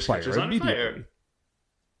catches on fire immediately.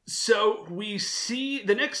 So we see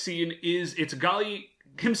the next scene is it's Gali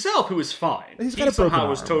himself who is fine. He somehow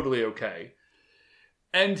was totally okay.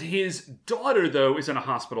 And his daughter, though, is in a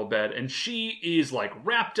hospital bed, and she is,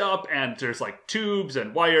 wrapped up, and there's, tubes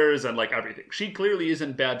and wires and, everything. She clearly is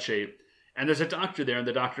in bad shape. And there's a doctor there, and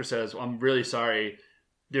the doctor says, "I'm really sorry.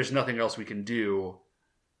 There's nothing else we can do.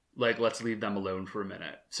 Let's leave them alone for a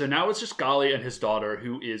minute." So now it's just Gali and his daughter,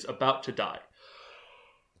 who is about to die.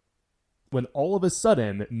 When all of a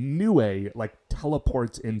sudden, Nue,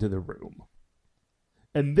 teleports into the room.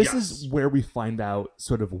 And this is where we find out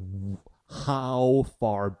sort of how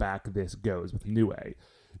far back this goes with Nue.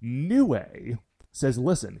 Nue says,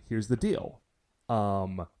 listen, here's the deal.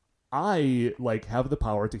 I have the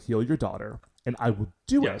power to heal your daughter, and I will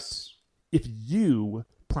do it if you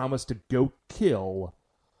promise to go kill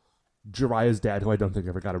Jiraiya's dad, who I don't think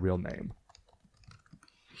ever got a real name.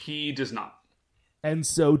 He does not. And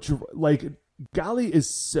so, Gali is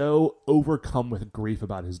so overcome with grief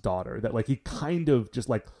about his daughter that, he kind of just,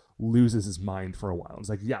 loses his mind for a while.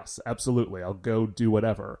 It's yes, absolutely, I'll go do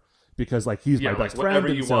whatever. Because, he's my best friend,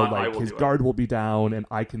 and so, his guard will be down, and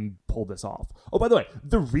I can pull this off. Oh, by the way,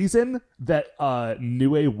 the reason that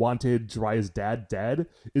Nue wanted Jiraiya's dad dead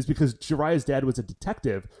is because Jiraiya's dad was a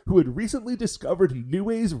detective who had recently discovered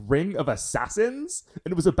Nue's ring of assassins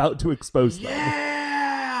and was about to expose them.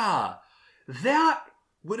 Yeah! That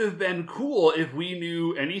would have been cool if we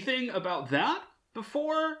knew anything about that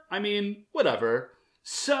before. I mean, whatever.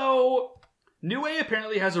 So, Nue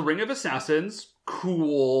apparently has a ring of assassins.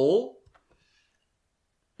 Cool.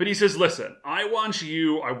 But he says, listen, I want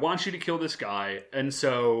you to kill this guy. And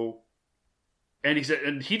he said,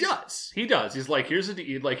 and he does. He's like, here's the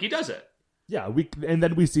deal. He does it. Yeah. And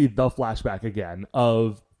then we see the flashback again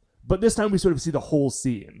but this time we sort of see the whole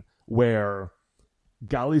scene where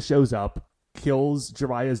Gali shows up, kills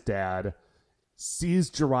Jiraiya's dad, sees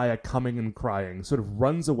Jiraiya coming and crying, sort of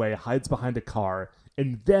runs away, hides behind a car,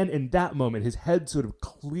 and then in that moment his head sort of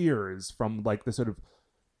clears from the sort of,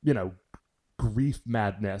 grief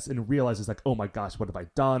madness and realizes oh my gosh, what have I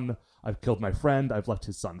done? I've killed my friend. I've left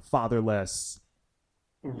his son fatherless.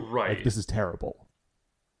 Right. This is terrible.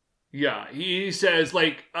 Yeah. He says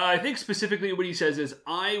I think specifically what he says is,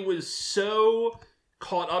 I was so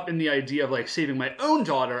caught up in the idea of saving my own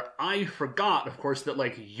daughter, I forgot, of course, that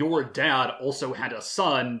your dad also had a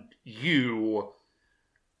son.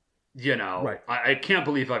 Right. I can't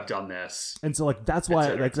believe I've done this. And so that's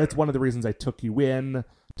why that's one of the reasons I took you in,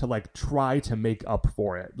 to try to make up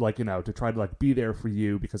for it, to try to be there for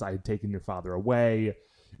you because I had taken your father away.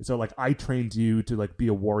 And so I trained you to be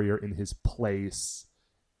a warrior in his place,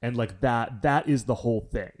 and that is the whole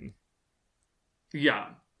thing. Yeah.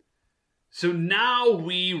 So now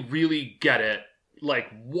we really get it,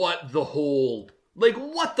 what the whole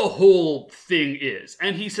thing is.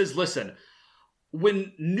 And he says, listen,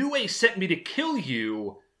 when Nue sent me to kill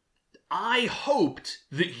you, I hoped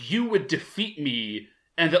that you would defeat me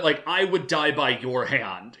and that, I would die by your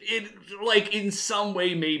hand. In some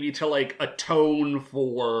way maybe to, atone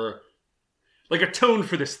for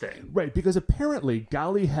this thing. Right, because apparently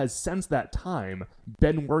Gali has, since that time,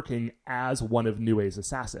 been working as one of Nue's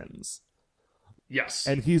assassins. Yes.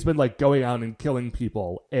 And he's been, going out and killing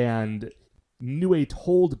people, and Nue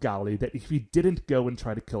told Gali that if he didn't go and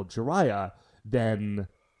try to kill Jiraiya, then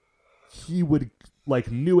he would,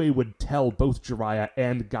 Nue would tell both Jiraiya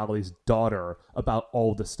and Gali's daughter about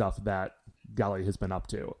all the stuff that Gali has been up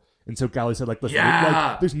to. And so Gali said,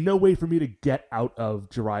 listen, there's no way for me to get out of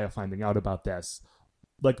Jiraiya finding out about this.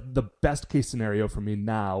 The best case scenario for me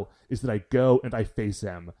now is that I go and I face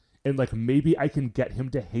him. And, maybe I can get him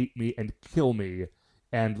to hate me and kill me.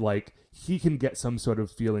 And, he can get some sort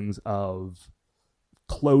of feelings of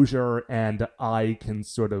closure, and I can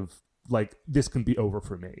sort of, this can be over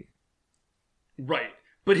for me. Right.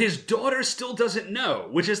 But his daughter still doesn't know,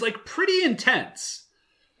 which is, pretty intense.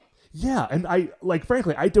 Yeah, and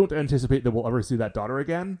frankly, I don't anticipate that we'll ever see that daughter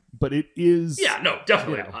again, but it is... Yeah, no,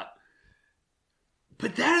 definitely not.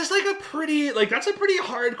 But that is a pretty, that's a pretty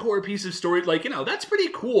hardcore piece of story. That's pretty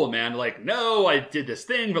cool, man. No, I did this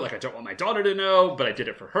thing, but I don't want my daughter to know, but I did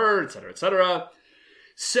it for her, etc., etc.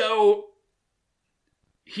 So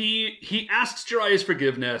he asks Jiraiya's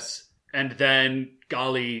forgiveness, and then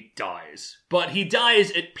Gali dies. But he dies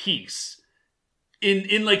at peace. In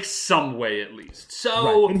some way, at least.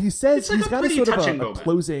 So, right. And he says he's got a sort of a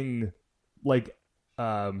closing,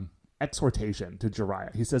 exhortation to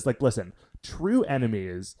Jiraiya. He says, listen, true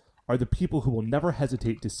enemies are the people who will never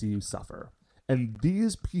hesitate to see you suffer. And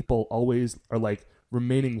these people always are,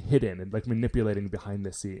 remaining hidden and, manipulating behind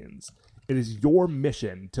the scenes. It is your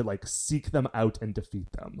mission to, seek them out and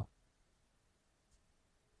defeat them.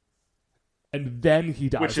 And then he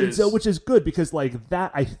dies. Which is good, because,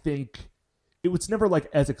 that, I think... It was never,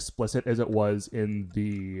 as explicit as it was in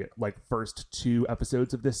the, first 2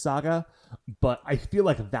 episodes of this saga, but I feel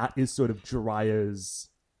that is sort of Jiraiya's,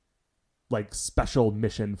 special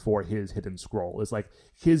mission for his hidden scroll. Is,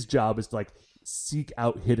 his job is to, seek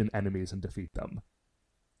out hidden enemies and defeat them.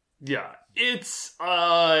 Yeah, it's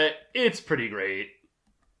pretty great.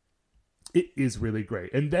 It is really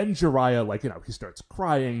great. And then Jiraiya, he starts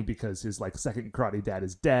crying because his, second karate dad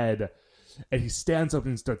is dead. And he stands up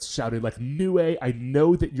and starts shouting, like, Nue, I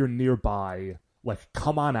know that you're nearby. Like,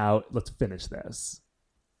 come on out. Let's finish this.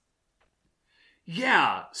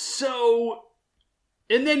 Yeah, so...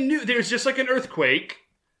 And then there's just, like, an earthquake,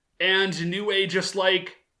 and Nue just,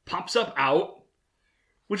 like, pops up out,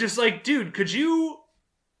 which is like, dude, could you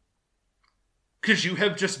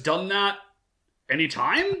have just done that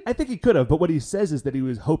anytime? I think he could have, but what he says is that he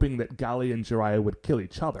was hoping that Gali and Jiraiya would kill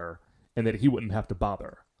each other, and that he wouldn't have to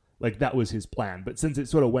bother. Like, that was his plan. But since it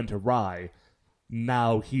sort of went awry,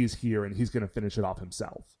 now he's here, and he's going to finish it off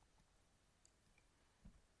himself.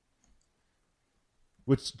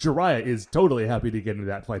 Which Jiraiya is totally happy to get into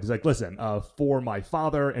that fight. He's like, listen, for my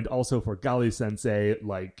father and also for Gali-sensei,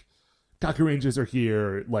 like, Kakurangers are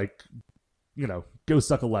here, like, you know, go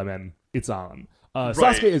suck a lemon. It's on. Right.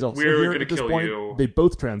 Sasuke is also We're here gonna at this kill point. you. They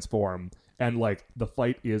both transform, and, like, the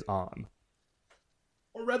fight is on.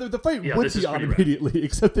 Or rather, the fight would be on immediately,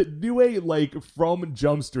 except that Nue, like, from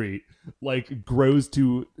Jump Street, like, grows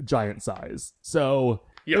to giant size. So,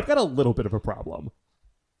 they've got a little bit of a problem.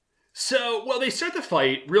 So, well, they start the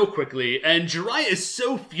fight real quickly, and Jiraiya is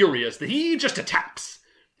so furious that he just attacks.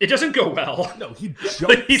 It doesn't go well. No, he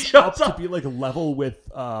jumps up to be, like, level with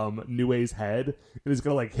Nue's head, and he's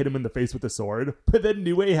gonna, like, hit him in the face with the sword. But then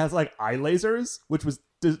Nue has, like, eye lasers, which is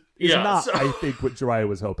not, I think, what Jiraiya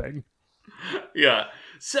was hoping. Yeah.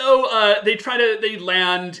 So, they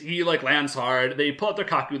land, he, like, lands hard, they pull out their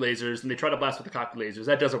Kaku lasers, and they try to blast with the Kaku lasers.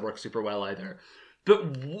 That doesn't work super well either.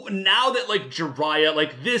 But now that, like, Jiraiya,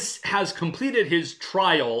 like, this has completed his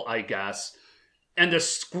trial, I guess, and the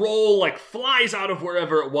scroll, like, flies out of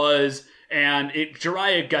wherever it was, and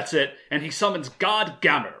Jiraiya gets it, and he summons God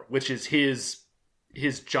Gammer, which is his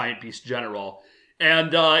giant beast general.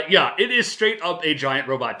 And, it is straight up a giant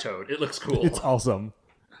robot toad. It looks cool. It's awesome.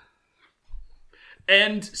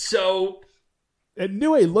 And so... And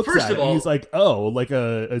Nue looks at it, and he's like, oh, like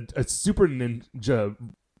a super ninja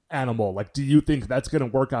animal. Like, do you think that's going to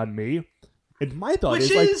work on me? And my thought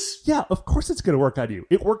is, like, yeah, of course it's going to work on you.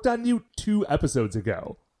 It worked on you 2 episodes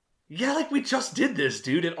ago. Yeah, like, we just did this,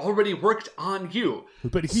 dude. It already worked on you.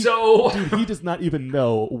 But he does not even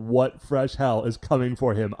know what fresh hell is coming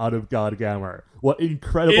for him out of God Gammer. What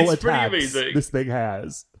incredible attacks this thing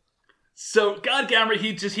has. So, God Gammer,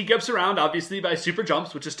 he gets around, obviously, by super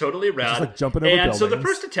jumps, which is totally rad. Just, like, jumping over buildings. So the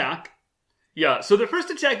first attack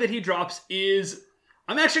that he drops is...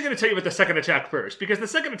 I'm actually going to tell you about the second attack first, because the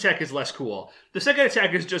second attack is less cool. The second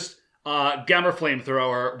attack is just Gammer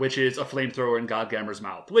Flamethrower, which is a flamethrower in God Gammer's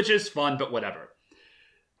mouth, which is fun, but whatever.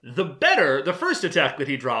 The first attack that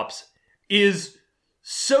he drops is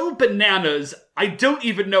so bananas, I don't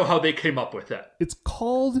even know how they came up with it. It's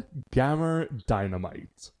called Gammer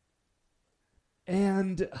Dynamite.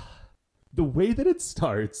 And the way that it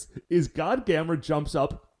starts is God Gammer jumps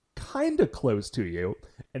up kind of close to you,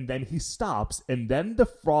 and then he stops, and then the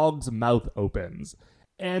frog's mouth opens,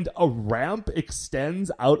 and a ramp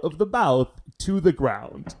extends out of the mouth to the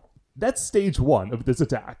ground. That's stage 1 of this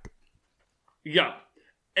attack. Yeah.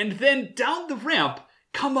 And then down the ramp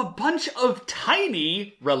come a bunch of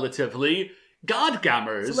tiny, relatively, God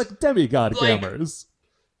Gammers. So, like, demigod Gammers.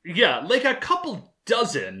 Yeah, like a couple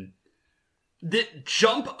dozen that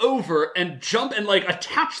jump over and like,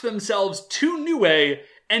 attach themselves to Nue,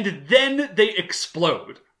 and then they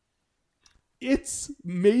explode. It's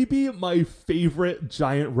maybe my favorite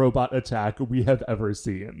giant robot attack we have ever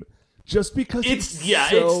seen. Just because it's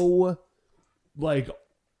so, like,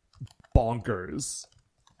 bonkers.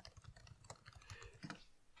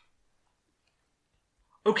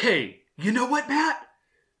 Okay, you know what, Matt?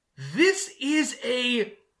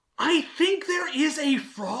 I think there is a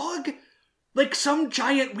frog, like some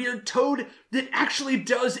giant weird toad, that actually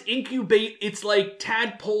does incubate its, like,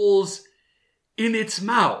 tadpoles in its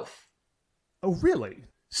mouth. Oh, really?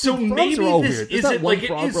 So maybe this isn't is that one like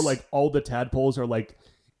frog where, like, all the tadpoles are, like,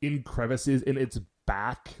 in crevices in its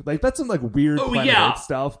back? Like, that's some, like, weird Planet Earth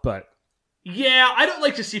stuff, but... Yeah, I don't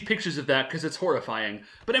like to see pictures of that because it's horrifying,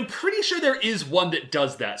 but I'm pretty sure there is one that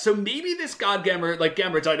does that. So maybe this God Gammer, like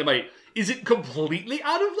Gammer Dynamite, isn't completely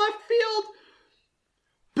out of left field?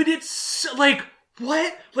 But it's, like,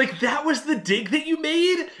 what? Like, that was the dig that you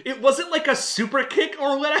made? It wasn't like a super kick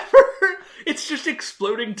or whatever? It's just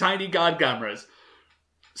exploding tiny God Gammers.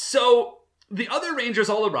 So, the other Rangers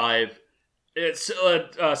all arrive. It's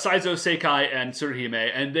Saizo, Seikai, and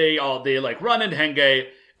Tsuruhime, and they like run and henge,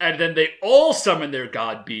 and then they all summon their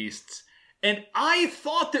God Beasts. And I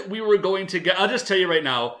thought that we were going to get, I'll just tell you right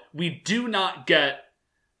now, we do not get,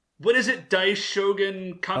 what is it,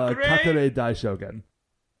 Daishogun Kakure? Kakure Daishogun.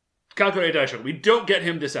 Kakure Daishogun. We don't get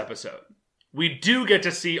him this episode. We do get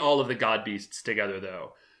to see all of the God Beasts together,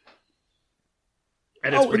 though.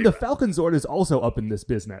 And it's and the Falcon Zord is also up in this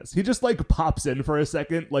business. He just, like, pops in for a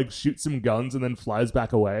second, like, shoots some guns, and then flies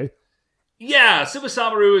back away. Yeah,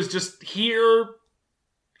 Sumisamaru is just here.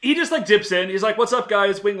 He just, like, dips in. He's like, what's up,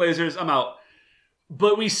 guys? Wing lasers, I'm out.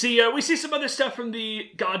 But we see some other stuff from the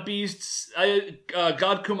God Beasts.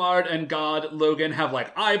 God Kumar and God Logan have,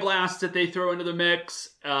 like, eye blasts that they throw into the mix.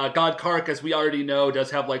 God Kark, as we already know, does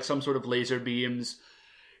have, like, some sort of laser beams.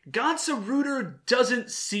 God Saruder doesn't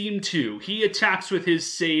seem to. He attacks with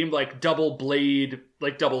his same, like, double blade,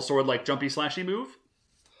 like, double sword, like, jumpy slashy move.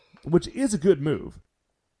 Which is a good move.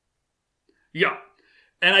 Yeah.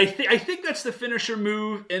 And I think that's the finisher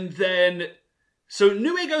move. And then, so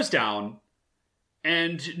Nue goes down,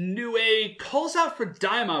 and Nue calls out for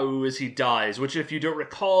Daimao as he dies, which, if you don't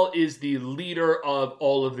recall, is the leader of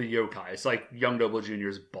all of the yokai. It's like Young Noble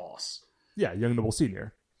Jr.'s boss. Yeah, Young Noble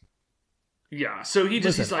Sr. Yeah, so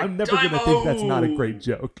he's like, I'm never going to think that's not a great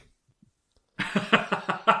joke.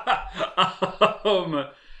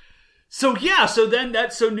 So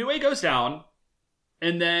Nue goes down,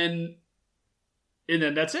 and then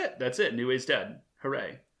that's it. That's it. Nue's dead.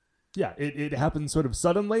 Hooray. Yeah, it happened sort of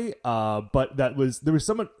suddenly, but there was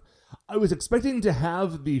someone... I was expecting to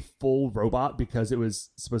have the full robot because it was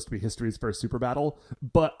supposed to be history's first super battle,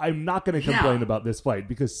 but I'm not going to complain about this fight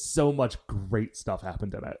because so much great stuff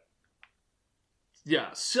happened in it. Yeah,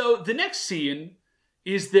 so the next scene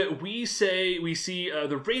is that we see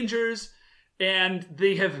the Rangers, and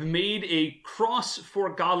they have made a cross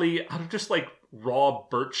for Gali out of just, like, raw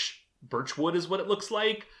birchwood is what it looks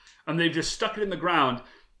like, and they've just stuck it in the ground.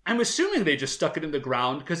 I'm assuming they just stuck it in the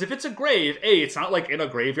ground, because if it's a grave, it's not, like, in a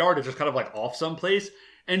graveyard, it's just kind of, like, off someplace,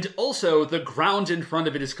 and also the ground in front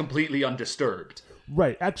of it is completely undisturbed.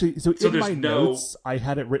 Right, actually, so in my notes, I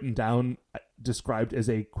had it written down, described as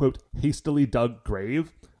a, quote, hastily dug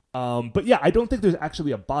grave. But yeah, I don't think there's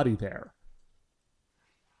actually a body there.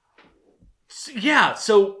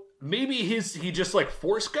 So maybe he just, like,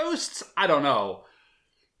 force ghosts? I don't know.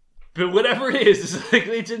 But whatever it is, it's like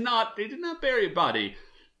they did not bury a body.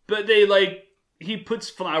 But he puts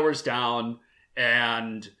flowers down,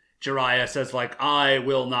 and Jiraiya says, like, I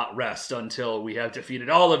will not rest until we have defeated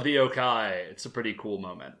all of the yokai. It's a pretty cool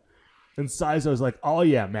moment. And Saizo's like, oh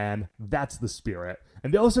yeah, man, that's the spirit.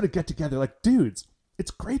 And they all sort of get together like, dudes,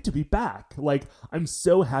 it's great to be back. Like, I'm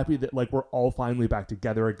so happy that, like, we're all finally back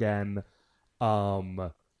together again.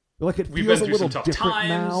 Like, it feels a little different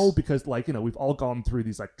now because, like, you know, we've all gone through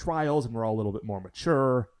these, like, trials and we're all a little bit more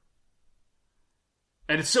mature.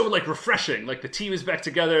 And it's so, like, refreshing. Like, the team is back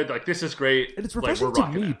together. Like, this is great. And it's refreshing to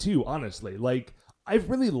me, too, honestly. Like, I've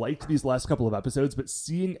really liked these last couple of episodes, but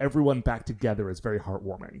seeing everyone back together is very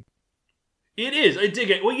heartwarming. It is. I dig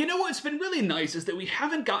it. Well, you know what's been really nice is that we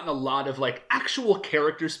haven't gotten a lot of, like, actual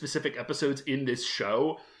character-specific episodes in this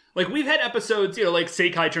show. Like, we've had episodes, you know, like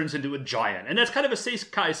Seikai turns into a giant, and that's kind of a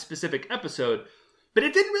Seikai-specific episode, but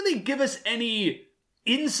it didn't really give us any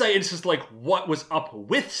insight into just, like, what was up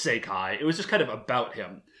with Seikai. It was just kind of about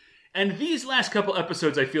him. And these last couple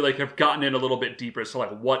episodes, I feel like, have gotten in a little bit deeper as to,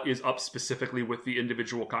 like, what is up specifically with the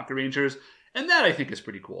individual Kaku Rangers, and that, I think, is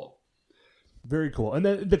pretty cool. Very cool. And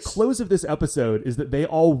then the close of this episode is that they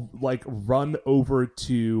all, like, run over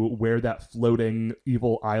to where that floating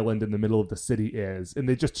evil island in the middle of the city is, and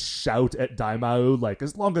they just shout at Daimao, like,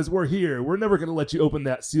 as long as we're here, we're never going to let you open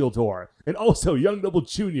that seal door. And also, Young Noble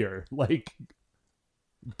Jr., like,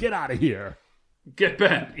 get out of here. Get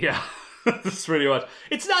bent, yeah. That's pretty much.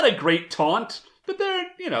 It's not a great taunt, but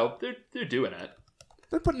they're doing it.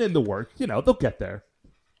 They're putting in the work. You know, they'll get there.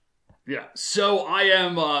 Yeah, so I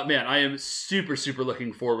am super, super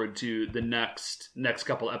looking forward to the next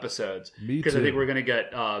couple episodes. Me too. Because I think we're going to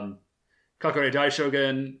get Kakare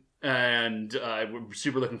Daishogun, and we're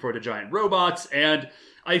super looking forward to Giant Robots, and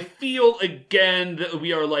I feel, again, that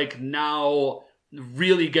we are, like, now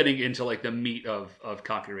really getting into, like, the meat of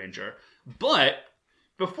Kaku Ranger. But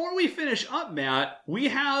before we finish up, Matt, we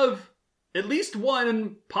have at least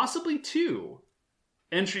one, possibly two,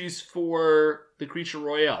 entries for the Creature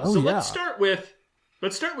Royale. Oh, so yeah. let's start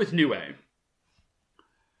with Nue.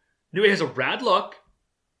 Nue has a rad look.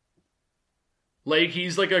 Like,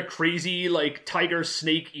 he's like a crazy, like, tiger,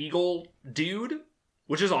 snake, eagle dude,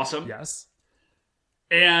 which is awesome. Yes.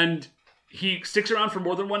 And he sticks around for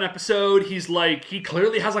more than one episode. He's like, he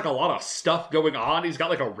clearly has, like, a lot of stuff going on. He's got,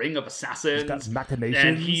 like, a ring of assassins. He's got machinations.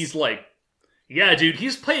 And he's like, yeah, dude,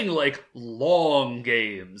 he's playing, like, long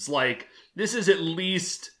games. Like, this is at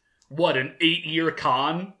least, an 8-year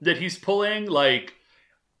con that he's pulling? Like,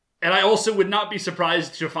 and I also would not be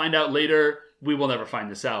surprised to find out later, we will never find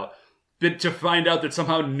this out, but to find out that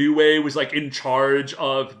somehow Nue was, like, in charge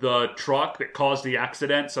of the truck that caused the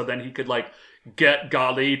accident, so then he could, like, get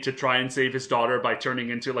Gali to try and save his daughter by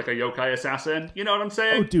turning into like a yokai assassin. You know what I'm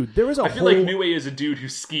saying? Oh, dude, there is a I feel whole... like Nue is a dude who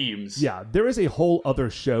schemes. Yeah, there is a whole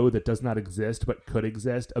other show that does not exist but could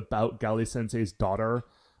exist about Gali Sensei's daughter,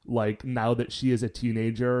 like, now that she is a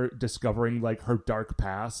teenager, discovering, like, her dark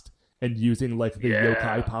past and using, like, the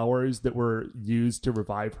yokai powers that were used to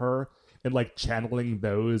revive her and, like, channeling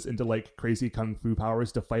those into, like, crazy kung fu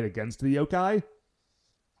powers to fight against the yokai.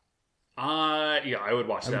 Yeah, I would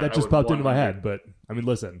watch that. I mean, that just popped into my head, but, I mean,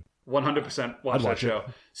 listen. 100% watch that show.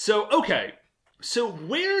 So, okay. So,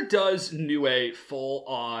 where does Nue fall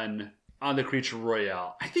on the Creature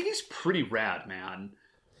Royale? I think he's pretty rad, man.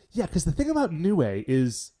 Yeah, because the thing about Nue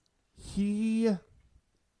is he...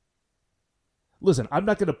 Listen, I'm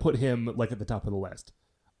not going to put him, like, at the top of the list.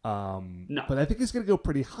 No. But I think he's going to go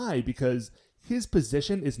pretty high because his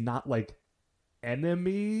position is not, like,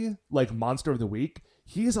 enemy, like, monster of the week.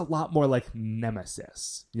 He's a lot more like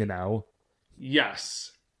nemesis, you know?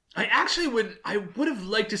 Yes. I would have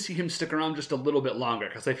liked to see him stick around just a little bit longer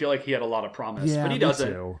because I feel like he had a lot of promise. Yeah, but he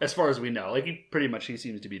doesn't, as far as we know. Like, he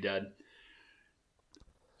seems to be dead.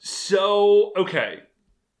 So, okay.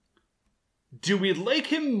 Do we like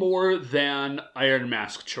him more than Iron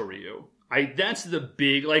Mask Choryu? That's the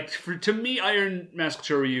big, like, to me, Iron Mask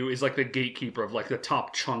Choryu is like the gatekeeper of like the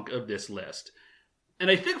top chunk of this list. And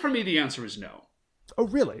I think for me the answer is no. Oh,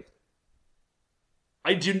 really?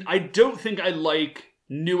 I don't think I like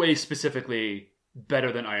Nue specifically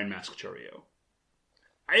better than Iron Mask Choryu.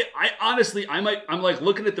 I honestly, I'm like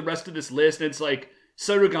looking at the rest of this list and it's like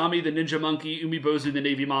Sarugami, the Ninja Monkey, Umibozu, the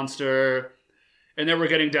Navy Monster, and then we're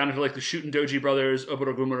getting down to like the Shuten Doji Brothers,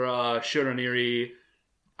 Oborogumura, Shironiri.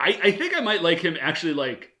 I think I might like him actually,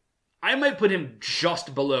 like, I might put him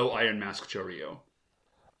just below Iron Mask Choryu.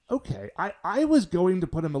 Okay, I was going to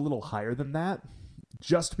put him a little higher than that,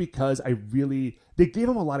 just because they gave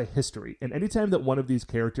him a lot of history, and anytime that one of these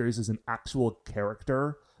characters is an actual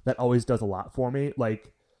character, that always does a lot for me.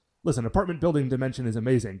 Like, listen, Apartment Building Dimension is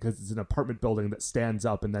amazing, because it's an apartment building that stands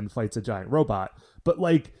up and then fights a giant robot, but,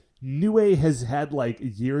 like, Nue has had, like,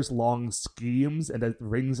 years-long schemes and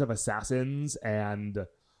rings of assassins, and,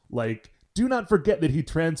 like, do not forget that he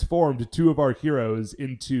transformed two of our heroes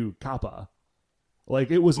into Kappa.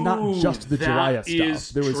 Like, it was not just the Jiraiya stuff.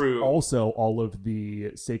 There was also all of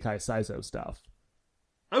the Seikai Saizo stuff.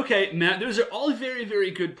 Okay, Matt, those are all very,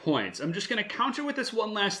 very good points. I'm just going to counter with this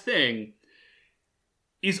one last thing.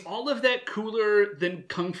 Is all of that cooler than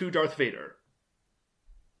Kung Fu Darth Vader?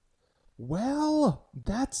 Well,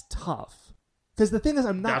 that's tough. Because the thing is,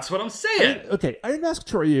 I'm not... That's what I'm saying. Iron Mask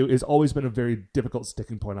Choryu has always been a very difficult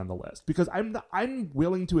sticking point on the list. Because I'm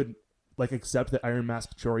willing to... like, accept that Iron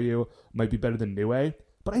Mask Choryu might be better than Nue,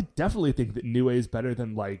 but I definitely think that Nue is better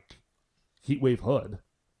than, like, Heatwave Hood,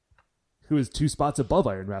 who is 2 spots above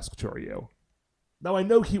Iron Mask Choryu. Now, I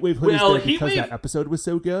know Heatwave Hood is there because that episode was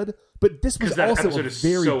so good, but this was also a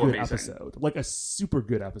very good episode. Like, a super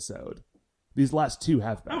good episode. These last 2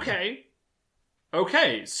 have been.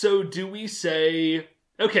 Okay, so do we say...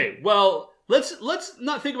 Okay, well, let's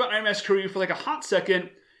not think about Iron Mask Choryu for, like, a hot second.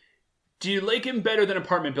 Do you like him better than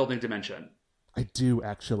Apartment Building Dimension? I do,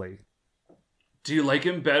 actually. Do you like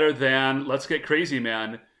him better than... Let's get crazy,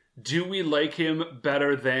 man. Do we like him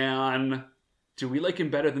better than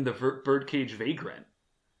the Birdcage Vagrant?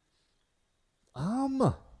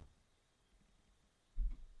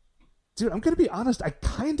 Dude, I'm gonna be honest, I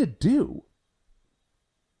kinda do.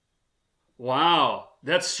 Wow,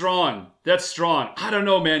 that's strong. I don't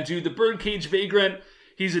know, man, dude. The Birdcage Vagrant...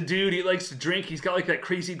 He's a dude, he likes to drink, he's got like that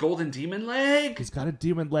crazy golden demon leg. He's got a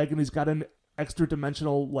demon leg and he's got an extra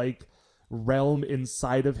dimensional like realm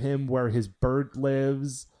inside of him where his bird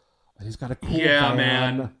lives. He's got a cool van.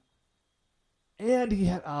 Man. And he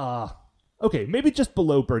had okay, maybe just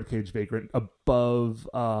below Birdcage Vagrant, above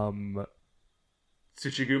Tsuchigumo,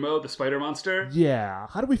 the spider monster? Yeah.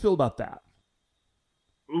 How do we feel about that?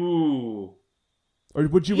 Ooh. Or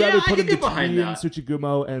would you rather put him between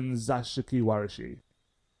Tsuchigumo and Zashiki Warashi?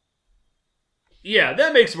 Yeah,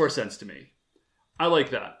 that makes more sense to me. I like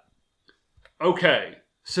that. Okay,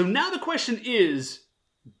 so now the question is,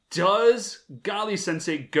 does Gali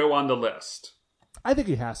Sensei go on the list? I think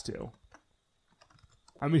he has to.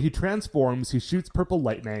 I mean, he transforms, he shoots purple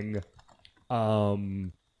lightning,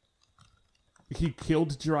 he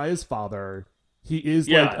killed Jiraiya's father, he is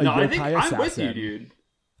like a yokai assassin. I'm with you, dude.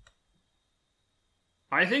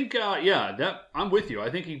 I think, I'm with you. I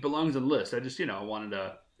think he belongs on the list. I just, wanted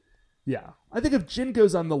to... Yeah. I think if Jin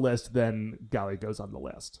goes on the list, then Gali goes on the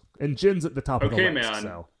list. And Jin's at the top of the list. Okay,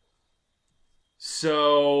 man.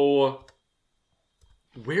 So,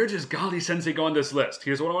 where does Gali Sensei go on this list?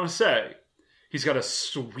 Here's what I want to say. He's got a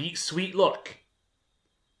sweet, sweet look.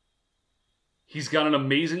 He's got an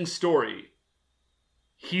amazing story.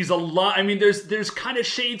 He's a lot. I mean, there's kind of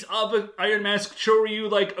shades of an Iron Mask Choryu,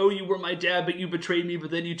 like, oh, you were my dad, but you betrayed me,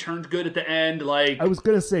 but then you turned good at the end. Like, I was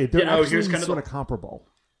gonna say they're actually kind sort of comparable.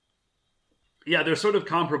 Yeah, they're sort of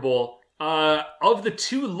comparable. Of the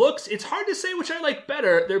two looks, it's hard to say which I like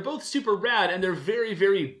better. They're both super rad, and they're very,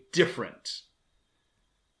 very different.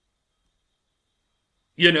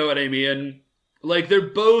 You know what I mean? Like, they're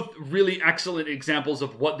both really excellent examples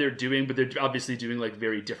of what they're doing, but they're obviously doing, like,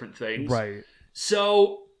 very different things. Right.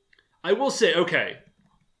 So, I will say, okay,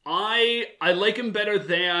 I like him better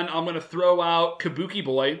than, I'm going to throw out Kabuki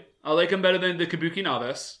Boy. I like him better than the Kabuki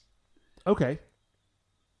Novice. Okay.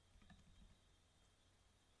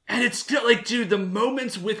 And it's still, like, dude, the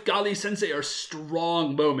moments with Gali Sensei are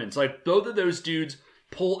strong moments. Like, both of those dudes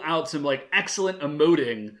pull out some, like, excellent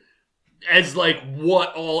emoting as, like,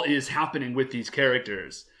 what all is happening with these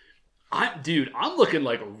characters. I'm looking,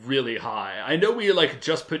 like, really high. I know we, like,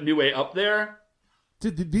 just put Nue up there.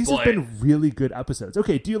 Dude, these have been really good episodes.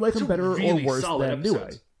 Okay, do you like them better really or worse than Nue?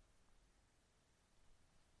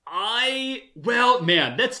 Well,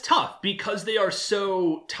 man, that's tough because they are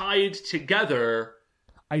so tied together.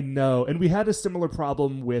 I know, and we had a similar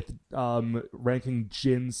problem with ranking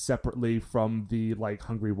Jin separately from the, like,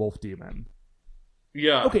 Hungry Wolf Demon.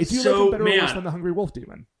 Yeah. Okay, do you like him better or worse than the Hungry Wolf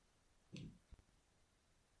Demon?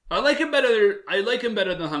 I like him better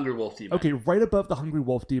than Hungry Wolf Demon. Okay, right above the Hungry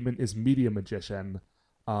Wolf Demon is Media Magician,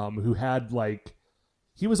 who had, like,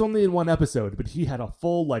 he was only in one episode, but he had a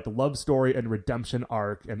full, like, love story and redemption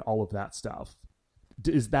arc and all of that stuff.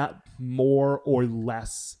 Is that more or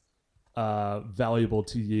less valuable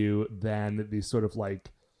to you than the sort of,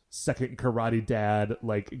 like, second Karate Dad,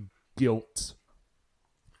 like, guilt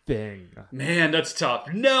thing? Man, that's tough.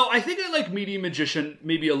 No, I think I like Media Magician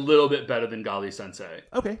maybe a little bit better than Gali Sensei.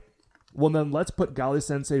 Okay. Well, then let's put Gali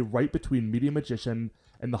Sensei right between Media Magician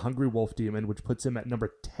and the Hungry Wolf Demon, which puts him at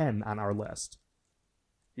number 10 on our list.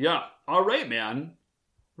 Yeah. All right, man.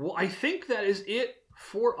 Well, I think that is it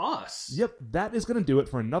for us. Yep, that is going to do it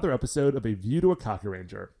for another episode of A View to a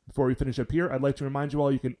Kakuranger. Before we finish up here, I'd like to remind you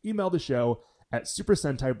all you can email the show at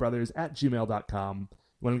supersentaibrothers@gmail.com.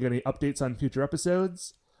 Want to get any updates on future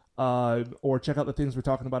episodes? Or check out the things we're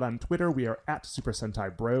talking about on Twitter. We are at Super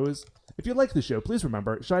Sentai Bros. If you like the show, please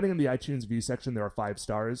remember, shining in the iTunes view section, there are 5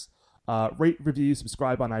 stars. Rate, review,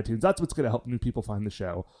 subscribe on iTunes. That's what's going to help new people find the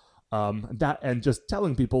show. That and just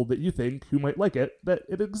telling people that you think who might like it that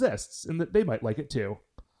it exists and that they might like it too.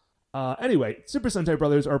 Anyway, Super Sentai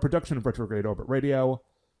Brothers are a production of Retrograde Orbit Radio.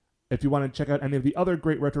 If you want to check out any of the other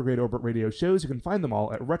great Retrograde Orbit Radio shows, you can find them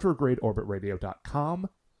all at retrogradeorbitradio.com.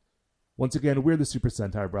 Once again, we're the Super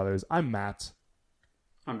Sentai Brothers. I'm Matt.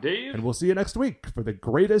 I'm Dave. And we'll see you next week for the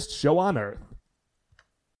greatest show on Earth.